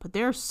sites, but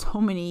there are so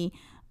many,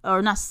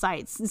 or not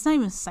sites. It's not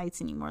even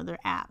sites anymore. They're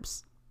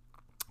apps.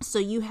 So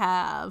you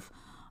have,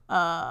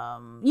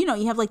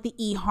 you have like the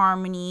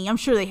eHarmony. I'm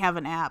sure they have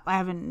an app. I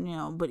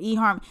haven't, but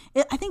eHarmony,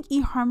 I think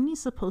eHarmony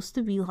is supposed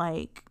to be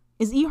like,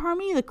 is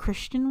eHarmony the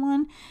Christian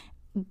one?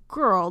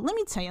 Girl, let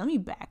me tell you, let me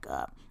back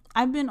up.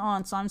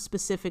 So I'm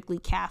specifically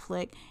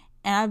Catholic,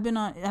 and I've been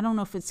on, I don't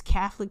know if it's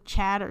Catholic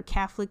Chat or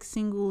Catholic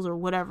Singles or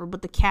whatever,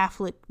 but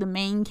the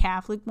main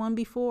Catholic one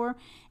before,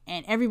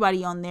 and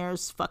everybody on there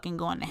is fucking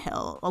going to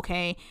hell,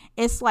 okay?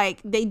 It's like,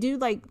 they do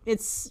like,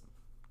 it's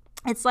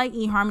like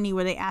eHarmony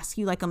where they ask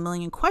you like a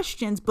million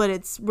questions, but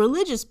it's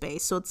religious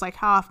based. So it's like,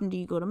 how often do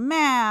you go to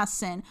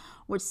mass, and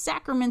what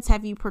sacraments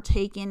have you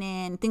partaken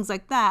in, things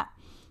like that.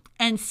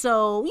 And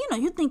so,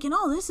 you're thinking,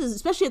 oh, this is,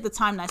 especially at the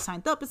time that I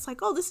signed up, it's like,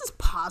 oh, this is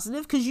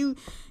positive, because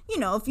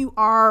if you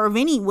are of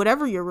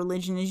whatever your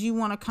religion is, you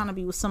want to kind of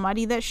be with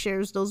somebody that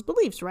shares those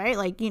beliefs, right?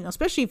 Like,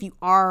 especially if you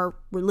are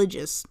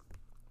religious.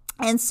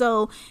 And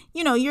so,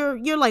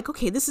 you're like,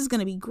 okay, this is going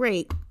to be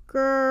great.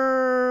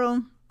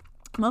 Girl,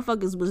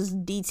 motherfuckers was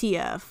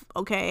DTF,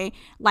 okay?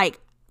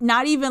 Like,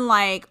 not even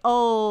like,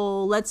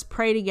 oh, let's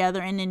pray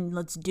together and then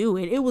let's do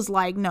it. It was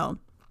like, no,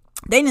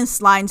 they didn't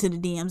slide into the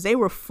DMs. They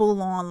were full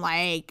on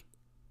like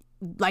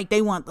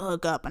they want to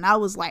hook up. And I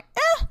was like,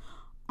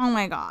 oh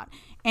my God.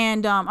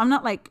 And I'm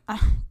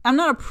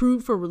not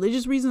approved for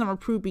religious reasons. I'm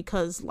approved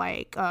because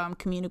like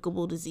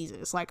communicable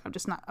diseases. Like, I'm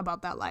just not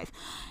about that life.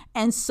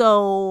 And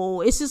so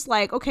it's just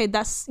like, okay,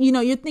 that's,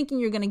 you're thinking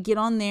you're going to get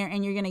on there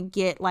and you're going to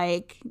get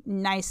like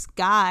nice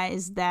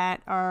guys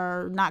that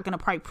are not going to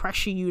probably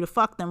pressure you to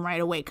fuck them right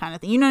away kind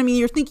of thing. You know what I mean?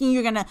 You're thinking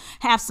you're going to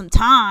have some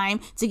time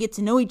to get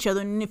to know each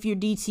other. And if you're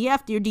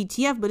DTF, you're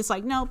DTF. But it's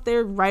like, no,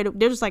 they're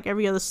just like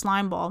every other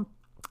slime ball.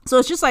 So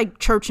it's just like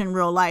church in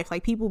real life.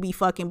 Like, people be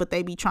fucking, but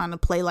they be trying to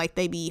play like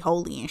they be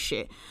holy and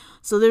shit.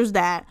 So there's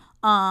that.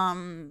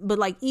 But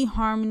like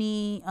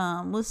eHarmony,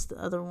 what's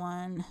the other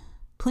one?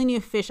 Plenty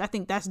of Fish. I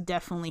think that's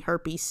definitely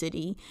Herpes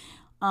City.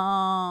 What's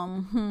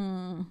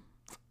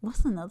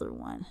another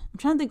one? I'm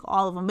trying to think of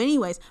all of them. But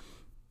anyways,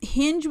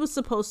 Hinge was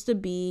supposed to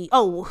be,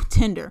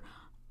 Tinder.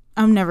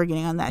 I'm never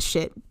getting on that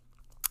shit.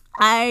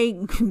 I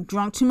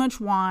drunk too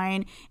much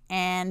wine,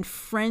 and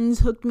friends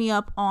hooked me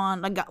up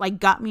on,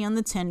 got me on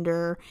the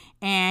Tinder,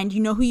 and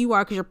you know who you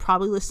are because you're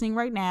probably listening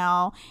right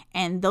now,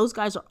 and those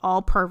guys are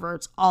all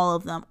perverts. All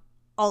of them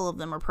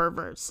are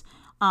perverts.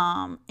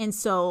 And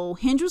so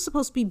Hinge was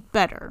supposed to be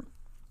better.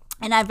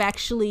 And I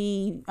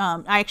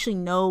actually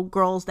know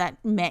girls that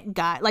met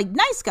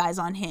nice guys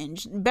on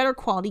Hinge, better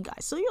quality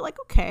guys. So you're like,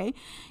 okay,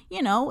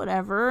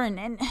 whatever.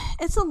 And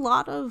it's a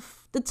lot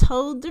of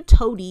they're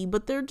toady,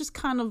 but they're just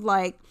kind of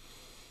like,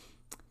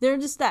 they're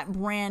just that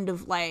brand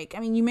of like, I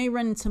mean, you may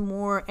run into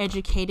more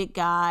educated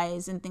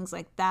guys and things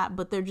like that,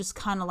 but they're just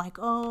kind of like,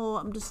 oh,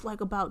 I'm just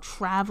like about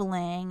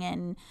traveling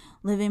and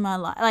living my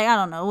life. Like, I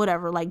don't know,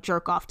 whatever, like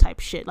jerk off type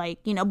shit. Like,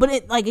 but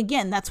it, like,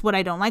 again, that's what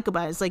I don't like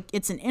about it. It's like,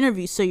 it's an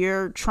interview. So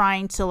you're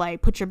trying to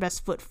like put your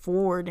best foot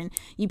forward and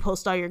you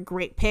post all your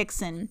great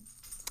pics and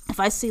if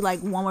I see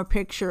like one more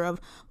picture of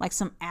like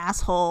some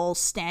asshole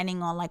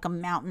standing on like a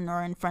mountain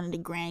or in front of the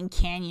Grand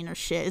Canyon or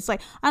shit, it's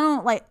like, I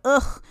don't like,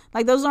 ugh,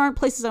 like those aren't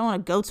places I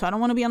want to go to. I don't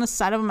want to be on the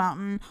side of a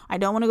mountain. I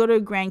don't want to go to the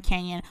Grand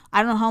Canyon.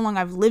 I don't know how long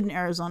I've lived in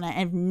Arizona and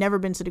I've never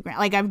been to the Grand,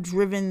 like I've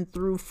driven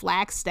through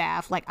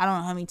Flagstaff, like I don't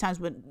know how many times,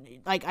 but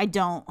like I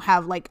don't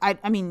have like,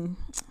 I mean,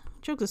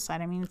 jokes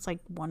aside, I mean, it's like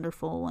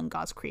wonderful and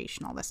God's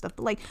creation, all that stuff,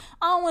 but like,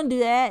 I don't want to do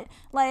that.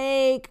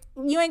 Like,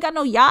 you ain't got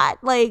no yacht.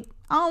 Like,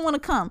 I don't want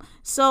to come.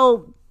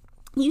 So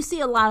you see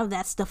a lot of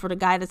that stuff for the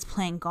guy that's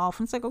playing golf,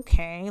 and it's like,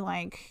 okay,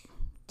 like,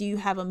 do you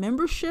have a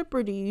membership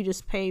or do you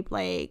just pay,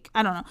 like,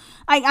 I don't know.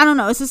 I don't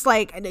know. It's just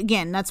like,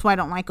 again, that's what I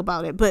don't like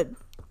about it, but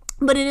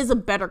it is a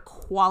better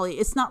quality.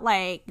 It's not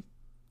like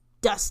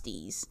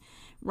Dusty's,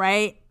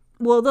 right?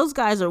 Well, those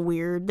guys are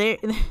weird.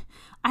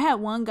 I had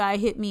one guy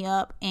hit me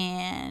up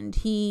and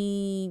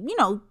he,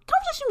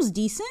 conversation was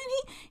decent.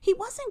 He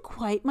wasn't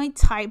quite my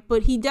type,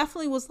 but he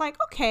definitely was like,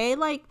 okay,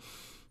 like,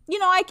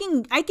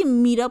 I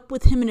can meet up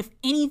with him, and if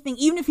anything,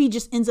 even if he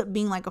just ends up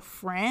being like a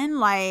friend,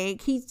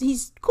 like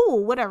he's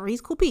cool, whatever,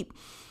 he's cool peep.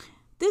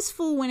 This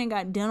fool went and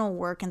got dental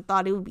work and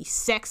thought it would be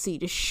sexy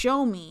to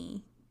show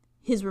me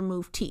his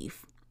removed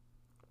teeth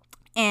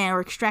or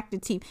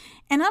extracted teeth,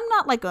 and I'm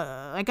not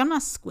I'm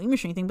not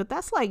squeamish or anything, but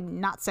that's like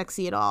not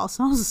sexy at all.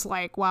 So I was just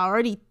like, wow, I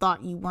already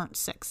thought you weren't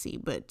sexy,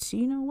 but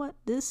you know what,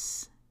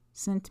 this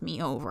sent me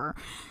over.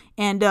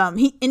 And at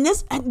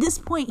this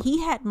point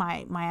he had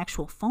my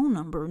actual phone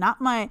number,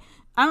 not my,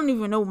 I don't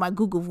even know what my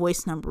Google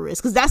Voice number is,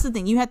 because that's the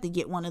thing, you have to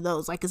get one of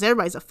those, like, because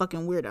everybody's a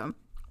fucking weirdo.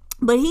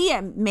 But he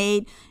had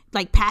made,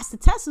 like, passed the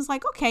test. It's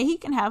like, okay, he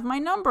can have my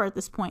number at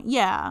this point.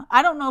 Yeah,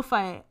 I don't know if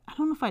I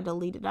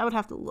deleted it. I would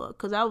have to look,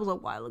 because that was a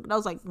while ago. That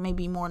was like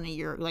maybe more than a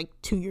year, like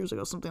 2 years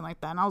ago, something like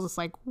that. And I was just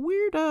like,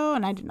 weirdo,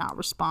 and I did not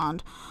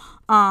respond.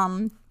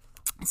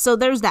 So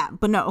there's that.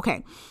 But no,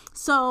 okay.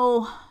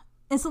 So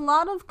it's a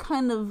lot of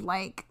kind of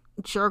like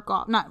jerk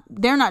off.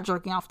 They're not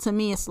jerking off. To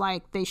me, it's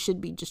like they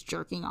should be just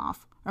jerking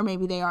off, or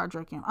maybe they are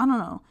jerking off. I don't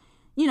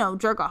know.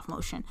 Jerk off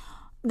motion.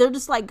 They're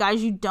just like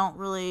guys you don't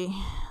really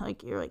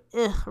like. You're like,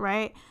 ugh,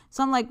 right?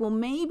 So I'm like, well,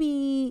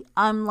 maybe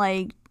I'm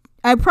like,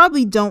 I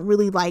probably don't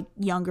really like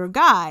younger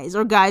guys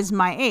or guys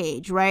my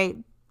age, right?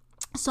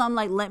 So I'm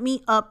like, let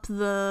me up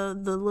the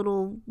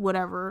little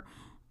whatever.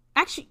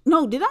 Actually,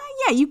 no, did I?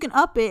 Yeah, you can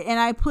up it, and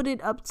I put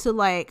it up to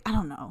like, I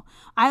don't know.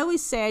 I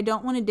always say I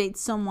don't want to date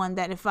someone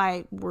that if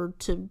I were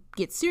to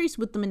get serious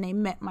with them and they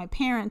met my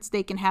parents,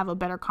 they can have a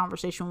better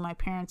conversation with my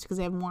parents because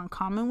they have more in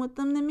common with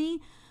them than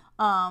me.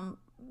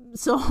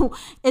 So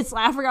it's,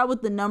 I forgot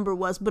what the number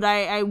was, but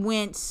I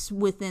went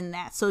within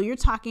that. So you're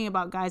talking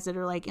about guys that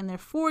are like in their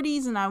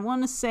 40s, and I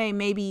want to say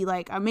maybe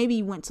like, I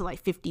maybe went to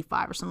like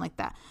 55 or something like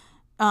that.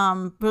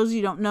 For those of you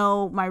who don't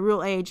know my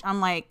real age,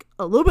 I'm like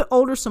a little bit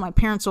older, so my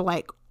parents are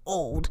like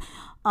old.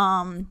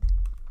 And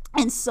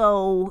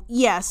so,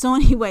 yeah, so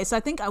anyway, so I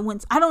think I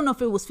don't know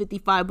if it was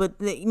 55, but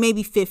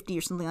maybe 50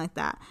 or something like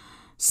that.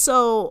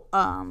 So,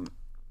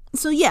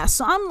 yeah,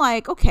 so I'm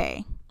like,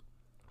 okay,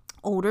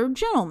 older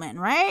gentleman,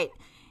 right?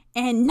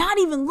 And not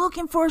even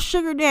looking for a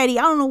sugar daddy.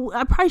 I don't know,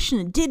 I probably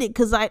shouldn't have did it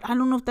because I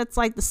don't know if that's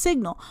like the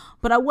signal,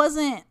 but I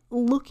wasn't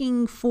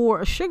looking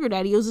for a sugar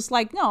daddy. It was just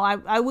like, no,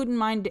 I wouldn't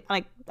mind,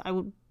 like, I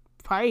would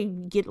probably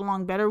get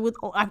along better with,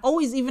 I've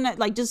always, even at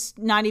like, just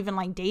not even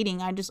like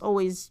dating, I just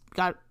always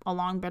got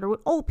along better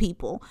with old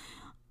people.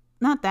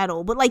 Not that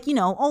old, but like,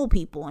 old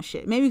people and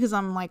shit. Maybe because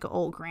I'm like an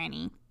old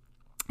granny,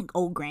 like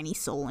old granny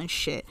soul and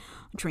shit,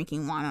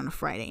 drinking wine on a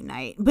Friday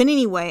night. But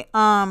anyway,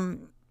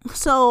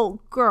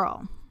 so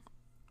girl,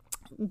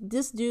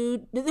 this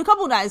dude, a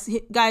couple of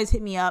guys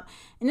hit me up,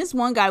 and this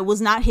one guy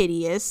was not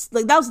hideous.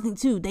 Like, that was the thing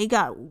too. They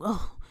got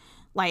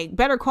like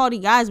better quality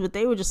guys, but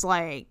they were just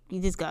like,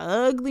 you just got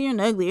uglier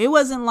and uglier. It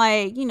wasn't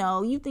like,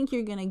 you think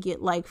you're gonna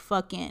get like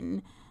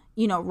fucking,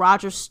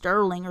 Roger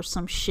Sterling or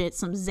some shit,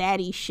 some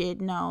zaddy shit.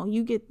 No,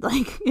 you get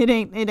like, it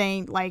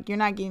ain't like, you're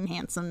not getting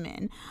handsome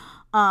men.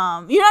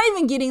 You're not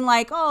even getting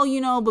like,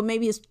 but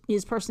maybe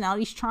his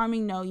personality's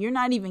charming. No, you're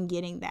not even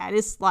getting that.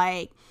 It's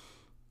like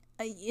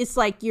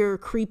your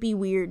creepy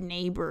weird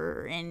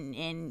neighbor,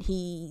 and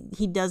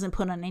he doesn't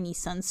put on any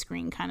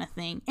sunscreen kind of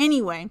thing.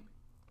 Anyway,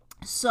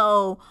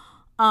 so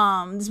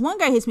this one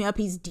guy hits me up.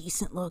 He's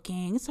decent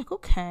looking. It's like,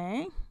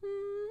 okay,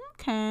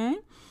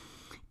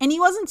 and he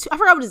wasn't I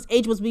forgot what his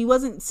age was, but he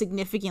wasn't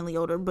significantly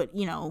older, but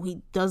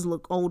he does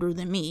look older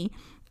than me.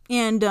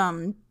 And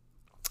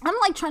I'm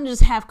like trying to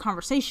just have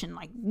conversation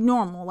like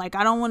normal. Like,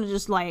 I don't want to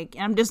just like,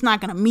 I'm just not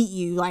going to meet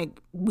you. Like,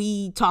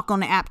 we talk on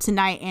the app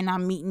tonight and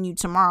I'm meeting you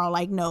tomorrow.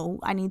 Like, no,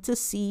 I need to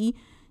see,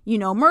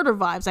 murder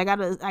vibes. I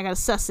gotta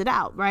suss it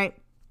out. Right.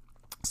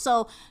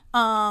 So,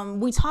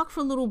 we talked for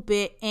a little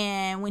bit,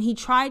 and when he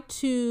tried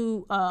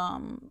to,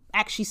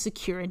 actually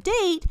secure a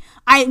date,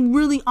 I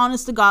really,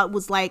 honest to God,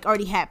 was like,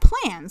 already had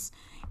plans.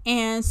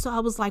 And so I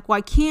was like, well,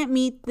 I can't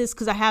meet this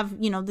because I have,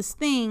 this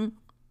thing.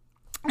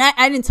 And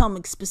I didn't tell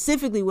him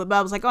specifically what, but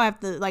I was like, oh, I have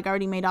to, like, I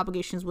already made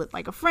obligations with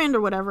like a friend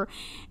or whatever.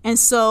 And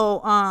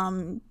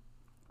so,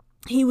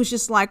 he was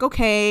just like,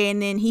 okay.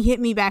 And then he hit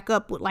me back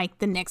up with like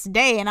the next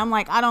day. And I'm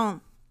like, I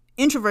don't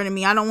introverted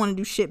me, I don't want to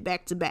do shit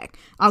back to back.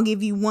 I'll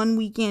give you one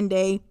weekend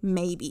day,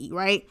 maybe,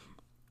 right?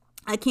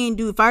 I can't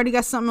do, if I already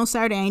got something on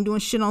Saturday, I ain't doing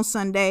shit on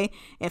Sunday.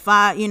 If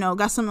I,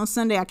 got something on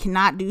Sunday, I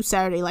cannot do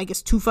Saturday. Like,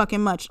 it's too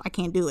fucking much. I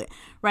can't do it,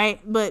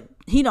 right? But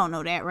he don't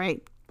know that,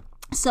 right?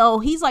 So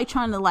he's like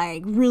trying to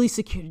like really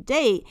secure the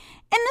date.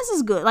 And this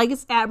is good. Like,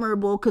 it's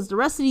admirable because the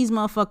rest of these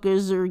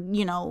motherfuckers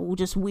are,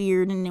 just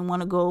weird and they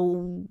want to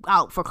go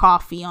out for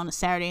coffee on a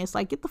Saturday. It's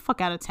like, get the fuck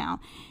out of town.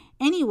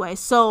 Anyway,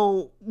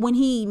 so when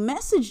he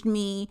messaged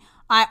me,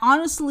 I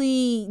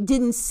honestly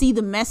didn't see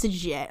the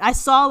message yet. I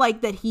saw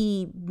like that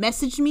he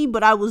messaged me,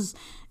 but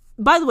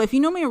by the way, if you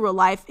know me in real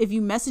life, if you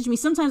message me,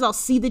 sometimes I'll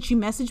see that you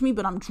message me,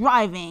 but I'm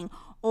driving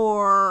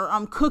or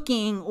I'm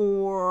cooking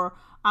or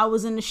I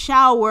was in the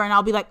shower and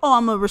I'll be like, oh,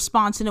 I'm gonna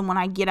respond to them when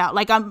I get out.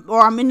 Like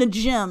I'm in the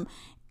gym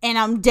and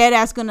I'm dead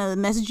ass gonna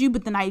message you,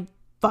 but then I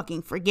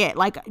fucking forget,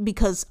 like,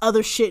 because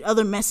other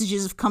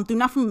messages have come through,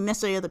 not from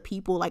necessarily other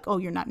people, like, oh,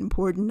 you're not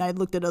important, I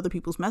looked at other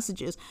people's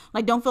messages,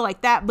 like, don't feel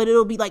like that, but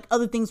it'll be like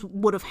other things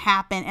would have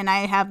happened and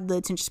I have the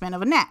attention span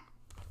of a gnat.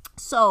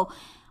 So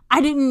I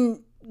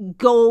didn't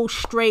go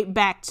straight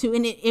back to,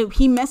 and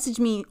he messaged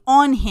me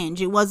on Hinge.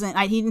 It wasn't,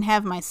 he didn't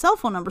have my cell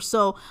phone number,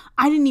 so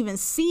I didn't even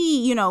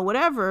see,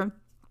 whatever.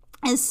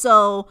 And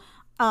so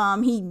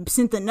he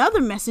sent another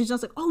message. I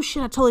was like, oh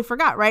shit, I totally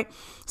forgot, right?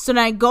 So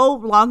then I go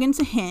log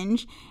into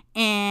Hinge.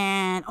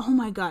 And oh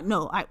my god,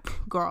 no,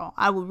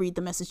 I will read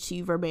the message to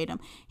you verbatim.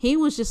 He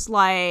was just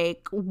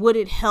like, would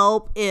it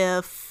help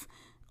if,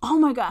 oh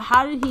my god,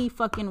 how did he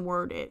fucking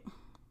word it?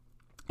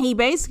 He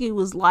basically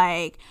was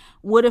like,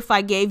 what if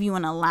I gave you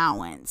an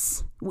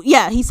allowance?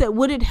 Yeah, he said,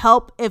 would it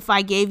help if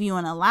I gave you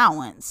an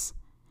allowance?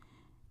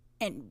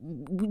 And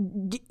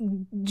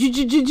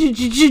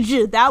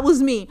that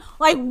was me.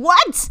 Like,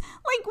 what?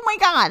 Like, oh my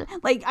god.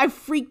 Like, I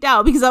freaked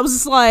out because I was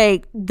just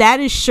like, that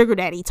is sugar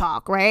daddy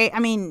talk, right? I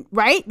mean,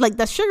 right? Like,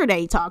 that's sugar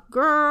daddy talk.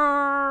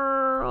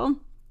 Girl.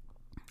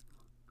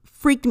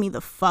 Freaked me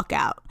the fuck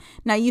out.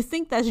 Now, you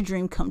think that's a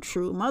dream come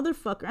true,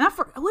 motherfucker. And I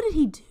forgot, what did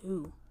he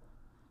do?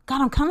 God,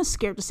 I'm kind of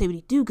scared to say what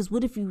he do, because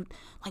what if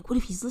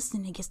he's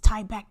listening and gets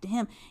tied back to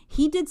him?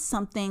 He did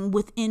something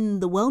within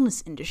the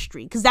wellness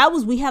industry,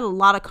 because we had a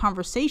lot of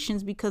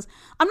conversations, because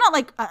I'm not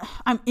like,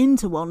 I'm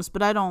into wellness,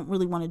 but I don't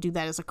really want to do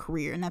that as a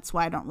career, and that's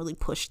why I don't really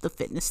push the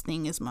fitness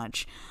thing as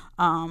much,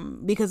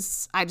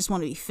 because I just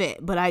want to be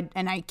fit, but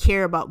I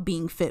care about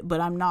being fit, but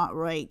I'm not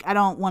like, I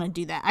don't want to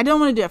do that. I don't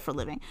want to do that for a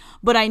living,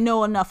 but I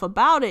know enough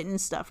about it and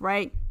stuff,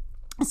 right?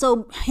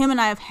 So him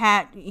and I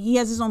he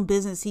has his own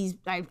business.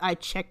 I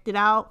checked it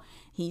out.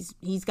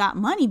 He's got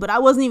money, but I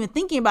wasn't even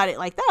thinking about it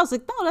like that. I was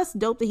like, no, that's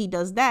dope that he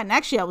does that. And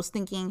actually I was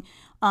thinking,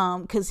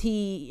 cause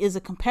he is a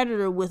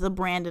competitor with a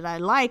brand that I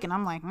like. And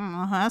I'm like,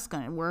 that's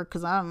going to work,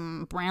 cause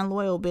I'm brand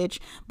loyal, bitch.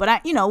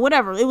 But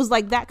whatever. It was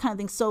like that kind of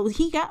thing. So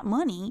he got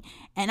money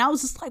and I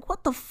was just like,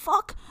 what the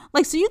fuck?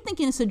 Like, so you're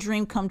thinking it's a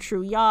dream come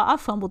true. Y'all, I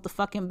fumbled the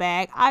fucking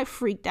bag. I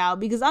freaked out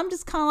because I'm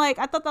just kind of like,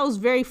 I thought that was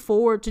very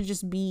forward to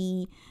just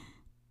be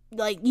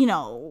like, you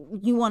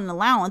want an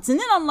allowance. And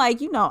then I'm like,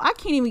 I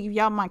can't even give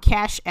y'all my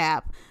Cash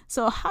App.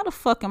 So how the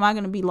fuck am I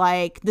going to be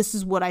like, this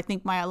is what I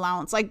think my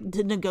allowance, like,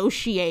 to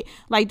negotiate?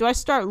 Like, do I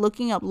start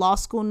looking up law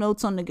school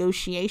notes on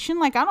negotiation?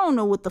 Like, I don't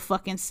know what to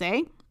fucking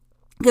say.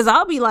 Because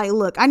I'll be like,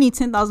 look, I need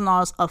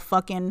 $10,000 a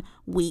fucking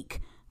week.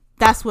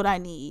 That's what I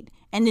need.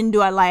 And then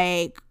do I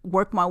like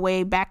work my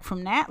way back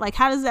from that? Like,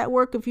 how does that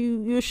work if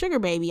you're a sugar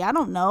baby? I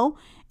don't know.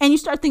 And you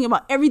start thinking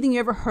about everything you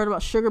ever heard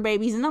about sugar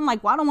babies. And I'm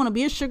like, well, I don't want to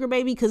be a sugar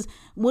baby, because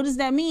what does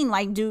that mean?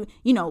 Like,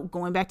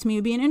 going back to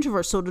me being an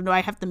introvert. So do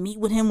I have to meet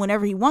with him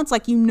whenever he wants?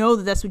 Like,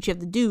 that's what you have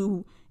to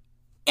do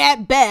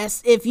at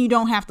best if you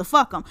don't have to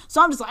fuck him.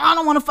 So I'm just like, I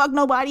don't want to fuck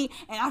nobody.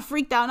 And I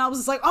freaked out and I was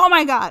just like, oh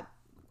my God.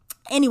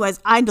 Anyways,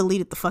 I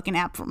deleted the fucking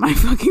app from my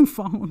fucking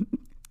phone.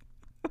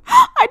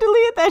 I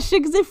deleted that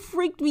shit because it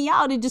freaked me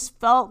out. It just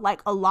felt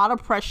like a lot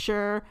of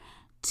pressure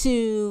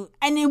and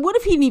then what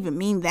if he didn't even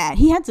mean that?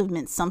 He had to have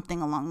meant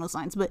something along those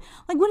lines, but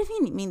like, what if he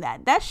didn't mean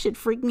that? That shit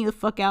freaked me the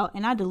fuck out,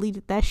 and I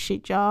deleted that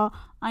shit, y'all.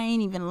 I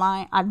ain't even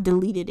lying. I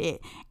deleted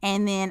it.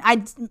 And then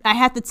I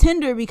had the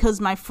Tinder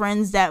because my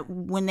friends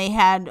when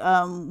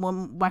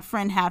my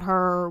friend had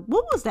her,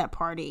 what was that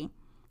party?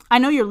 I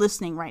know you're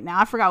listening right now.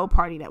 I forgot what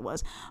party that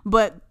was,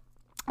 but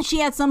she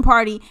had some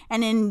party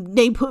and then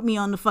they put me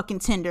on the fucking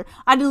Tinder.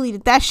 I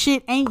deleted that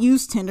shit. Ain't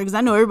used Tinder because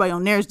I know everybody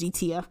on there is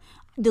DTF.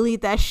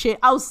 Delete that shit.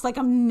 I was like,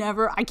 I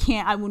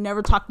will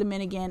never talk to men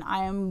again.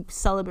 I am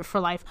celibate for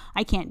life.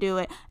 I can't do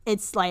it.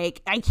 It's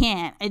like, I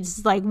can't.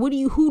 It's like,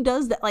 who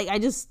does that? Like,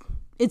 it's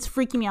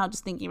freaking me out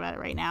just thinking about it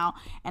right now.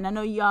 And I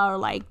know y'all are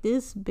like,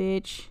 this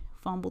bitch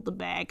fumbled the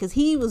bag, because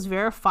he was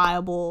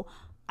verifiable.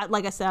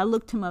 Like I said, I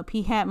looked him up.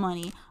 He had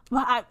money,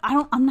 but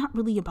I'm not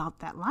really about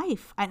that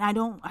life. And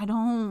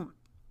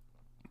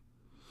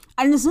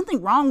and there's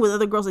nothing wrong with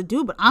other girls that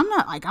do, but I'm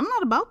not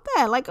about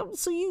that. Like,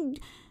 so you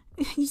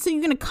say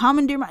you're gonna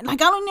commandeer my,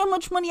 like, I don't know how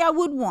much money I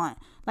would want.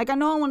 Like, I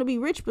know I want to be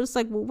rich, but it's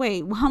like, well,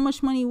 wait, how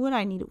much money would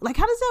I need? Like,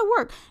 how does that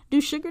work?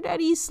 Do sugar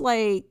daddies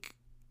like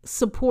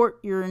support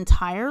your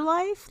entire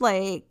life?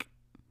 Like,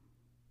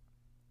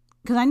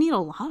 because I need a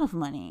lot of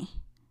money.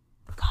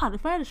 God,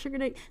 if I had a sugar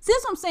daddy, see,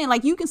 that's what I'm saying.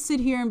 Like, you can sit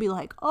here and be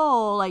like,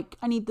 oh, like,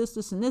 I need this,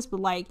 this, and this, but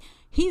like,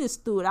 he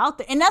just threw it out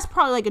there, and that's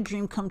probably like a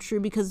dream come true,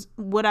 because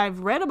what I've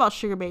read about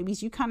sugar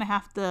babies, you kind of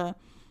have to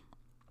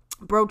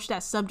broach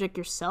that subject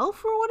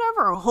yourself or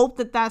whatever, or hope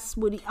that that's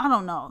what I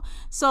don't know.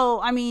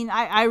 So I mean,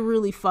 I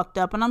really fucked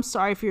up, and I'm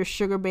sorry if you're a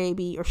sugar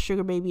baby or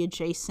sugar baby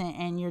adjacent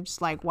and you're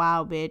just like,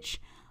 wow, bitch,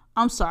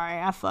 I'm sorry,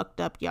 I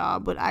fucked up, y'all,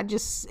 but I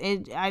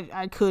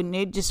couldn't.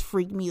 It just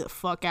freaked me the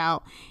fuck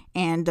out.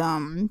 And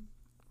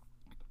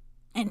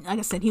like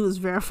I said, he was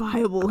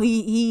verifiable.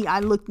 I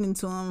looked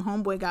into him.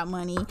 Homeboy got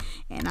money,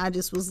 and I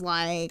just was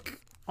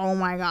like, oh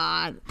my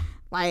God,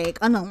 like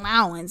an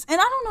allowance. And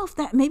I don't know if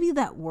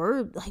that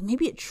word, like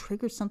maybe it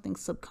triggered something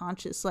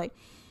subconscious. Like,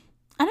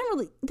 did I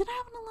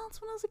have an allowance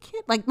when I was a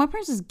kid? Like, my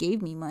parents just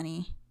gave me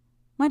money.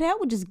 My dad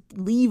would just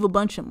leave a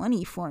bunch of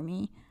money for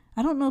me.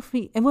 I don't know if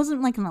it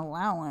wasn't like an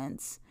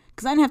allowance,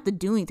 because I didn't have to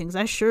do anything, because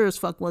I sure as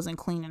fuck wasn't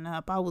cleaning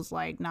up. I was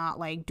like not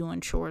like doing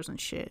chores and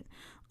shit.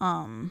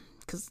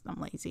 Because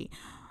I'm lazy.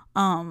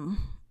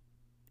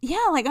 Yeah,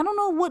 like, I don't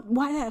know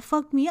why that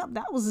fucked me up.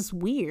 That was just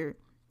weird.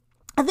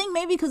 I think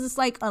maybe because it's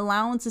like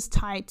allowance is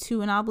tied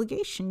to an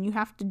obligation. You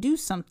have to do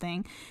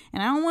something,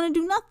 and I don't want to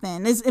do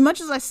nothing. As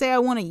much as I say I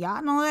want a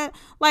yacht and all that,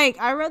 like,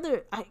 I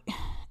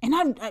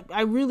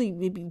really,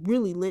 it'd be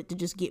really lit to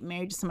just get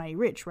married to somebody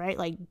rich, right?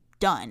 Like,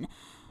 done.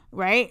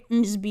 Right?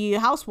 And just be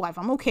a housewife.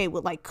 I'm okay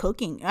with like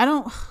cooking. I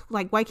don't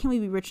like, why can't we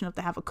be rich enough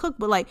to have a cook?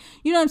 But like,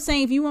 you know what I'm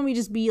saying? If you want me to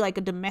just be like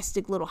a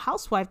domestic little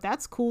housewife,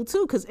 that's cool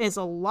too, because it's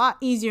a lot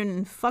easier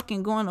than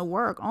fucking going to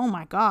work. Oh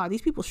my God,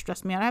 these people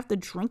stress me out. I have to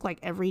drink like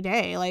every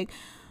day. Like,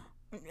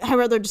 I'd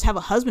rather just have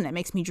a husband that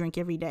makes me drink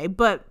every day.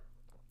 But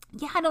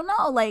yeah, I don't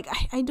know. Like,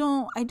 I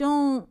don't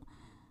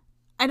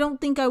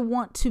think I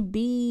want to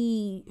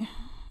be,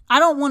 I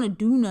don't want to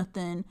do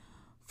nothing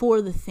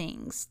for the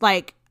things.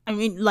 Like, I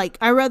mean, like,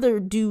 I rather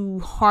do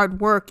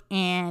hard work,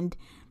 and,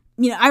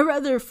 you know, I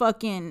rather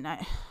fucking,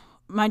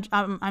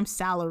 I'm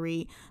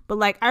salary, but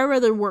like, I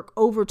rather work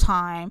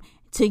overtime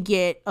to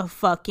get a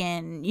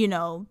fucking, you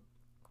know,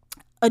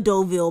 a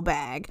Deauville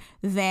bag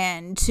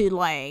than to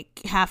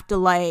like have to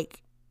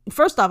like,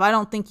 first off, I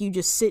don't think you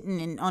just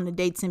sitting on the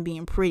dates and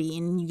being pretty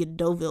and you get a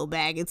Deauville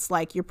bag. It's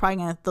like, you're probably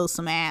gonna throw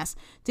some ass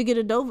to get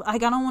a Deauville.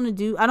 Like, I don't want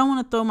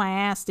to throw my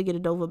ass to get a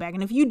Deauville bag.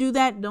 And if you do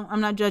that,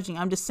 I'm not judging.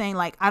 I'm just saying,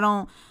 like,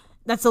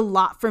 that's a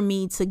lot for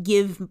me to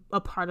give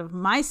a part of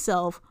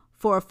myself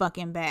for a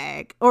fucking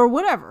bag or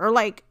whatever. Or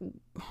like,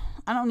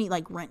 I don't need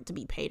like rent to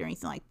be paid or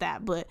anything like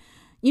that. But,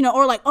 you know,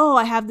 or like, oh,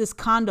 I have this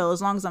condo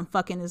as long as I'm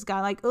fucking this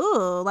guy. Like,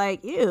 oh,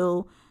 like,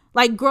 ew.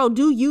 Like, girl,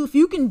 if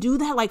you can do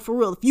that, like, for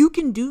real, if you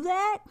can do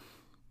that,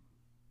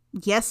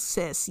 yes,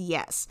 sis,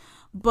 yes.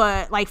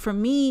 But like, for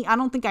me, I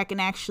don't think I can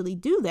actually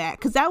do that,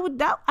 because I would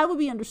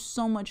be under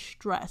so much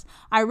stress.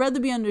 I'd rather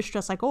be under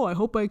stress, like, oh, I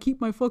hope I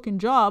keep my fucking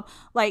job.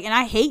 Like, and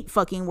I hate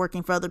fucking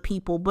working for other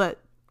people,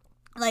 but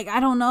like, I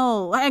don't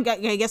know. I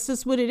guess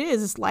that's what it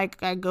is. It's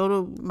like, I go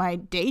to my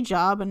day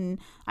job and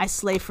I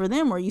slave for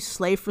them, or you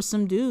slave for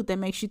some dude that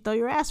makes you throw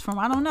your ass from.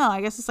 I don't know.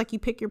 I guess it's like you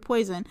pick your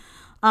poison.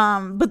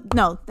 But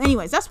no,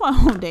 anyways, that's why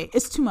I won't date.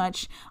 It's too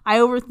much. I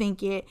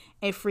overthink it.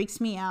 It freaks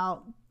me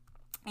out.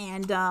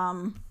 And,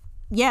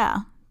 yeah,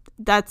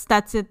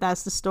 that's it.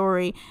 That's the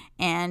story.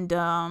 And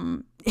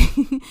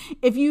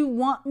if you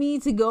want me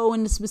to go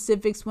into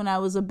specifics when I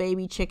was a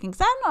baby chicken,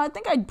 because I don't know, I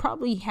think I'd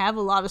probably have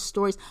a lot of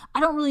stories. I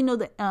don't really know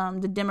the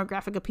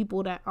demographic of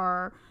people that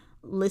are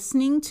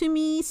listening to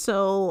me.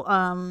 So,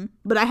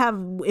 but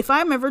if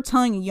I'm ever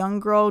telling a young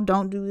girl,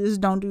 don't do this,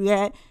 don't do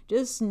that,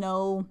 just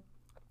know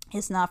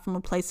it's not from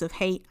a place of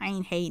hate. I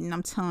ain't hating.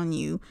 I'm telling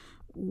you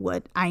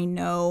what I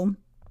know.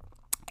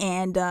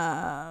 And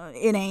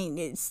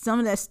it's some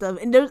of that stuff.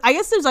 And I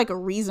guess there's like a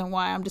reason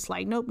why I'm just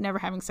like, nope, never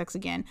having sex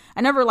again.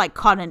 I never like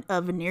caught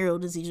a venereal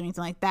disease or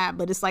anything like that.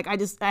 But it's like, I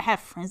have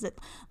friends that,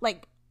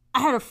 like,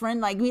 I had a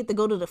friend, like, we had to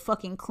go to the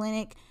fucking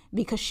clinic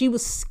because she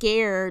was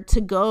scared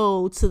to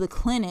go to the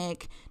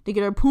clinic to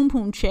get her poom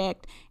poom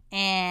checked.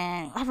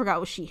 And I forgot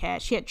what she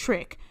had. She had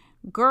trick.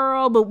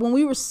 Girl, but when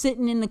we were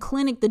sitting in the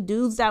clinic, the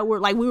dudes that were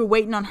like, we were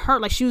waiting on her,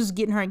 like, she was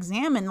getting her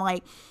examined,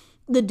 like,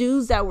 the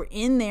dudes that were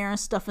in there and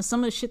stuff, and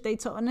some of the shit they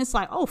told, and it's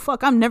like, oh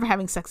fuck, I'm never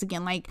having sex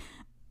again. Like,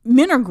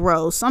 men are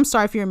gross. I'm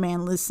sorry if you're a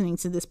man listening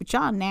to this, but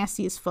y'all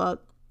nasty as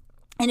fuck.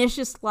 And it's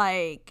just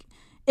like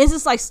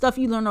stuff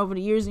you learn over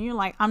the years, and you're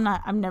like,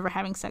 I'm never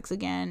having sex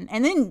again.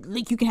 And then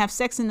like, you can have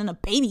sex and then a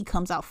baby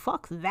comes out.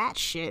 Fuck that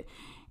shit.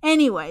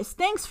 Anyways,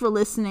 thanks for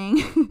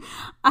listening.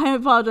 I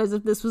apologize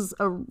if this was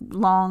a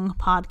long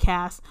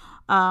podcast.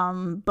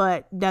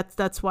 But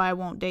that's why I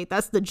won't date.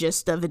 That's the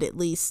gist of it, at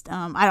least.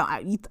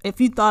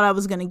 If you thought I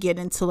was going to get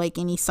into like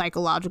any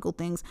psychological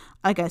things,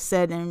 like I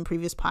said in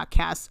previous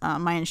podcasts,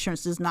 my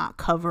insurance does not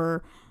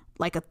cover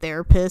like a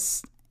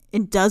therapist.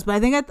 It does, but I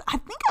think I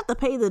have to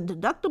pay the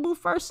deductible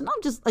first. And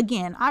I'm just,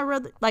 again,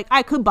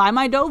 I could buy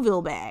my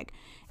Deauville bag,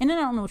 and then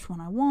I don't know which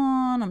one I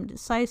want. I'm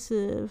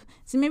indecisive.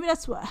 See, maybe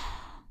that's what,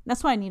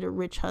 That's why I need a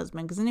rich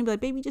husband, because then they'd be like,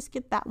 baby, just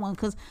get that one,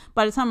 because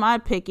by the time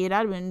I'd pick it,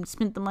 I'd have been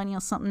spent the money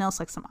on something else,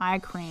 like some eye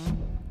cream.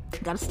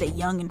 Gotta stay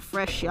young and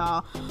fresh,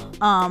 y'all.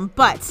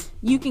 But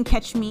you can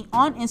catch me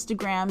on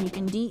Instagram. You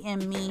can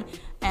DM me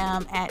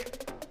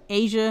at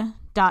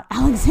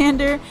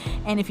Asia.Alexander.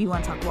 And if you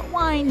want to talk about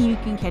wine, you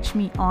can catch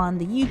me on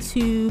the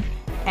YouTube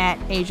at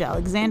Asia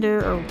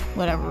Alexander, or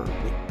whatever.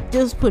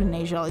 Just put in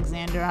Asia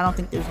Alexander. I don't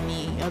think there's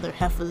any other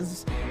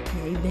heifers.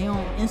 They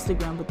on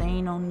Instagram, but they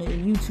ain't on the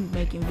YouTube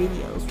making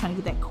videos, trying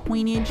to get that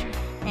coinage.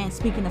 And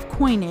speaking of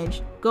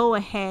coinage, go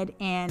ahead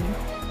and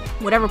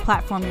whatever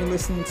platform you're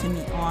listening to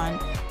me on,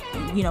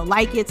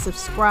 like it,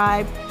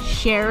 subscribe,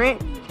 share it,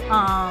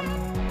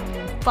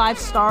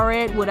 5-star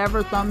it,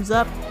 whatever thumbs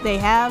up they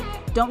have.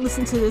 Don't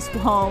listen to this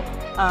while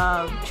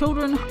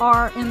children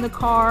are in the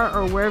car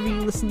or wherever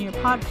you listen to your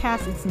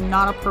podcast. It's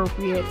not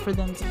appropriate for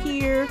them to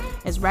hear.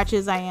 As wretched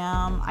as I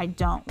am, I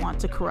don't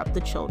want to corrupt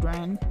the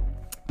children,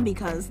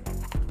 because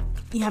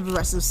you have the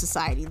rest of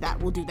society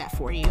that will do that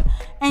for you.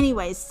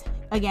 Anyways,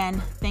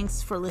 again,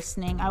 thanks for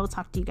listening. I will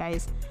talk to you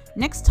guys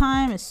next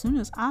time as soon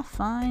as I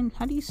find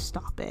how do you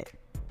stop it.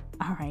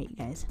 All right, you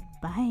guys.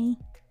 Bye.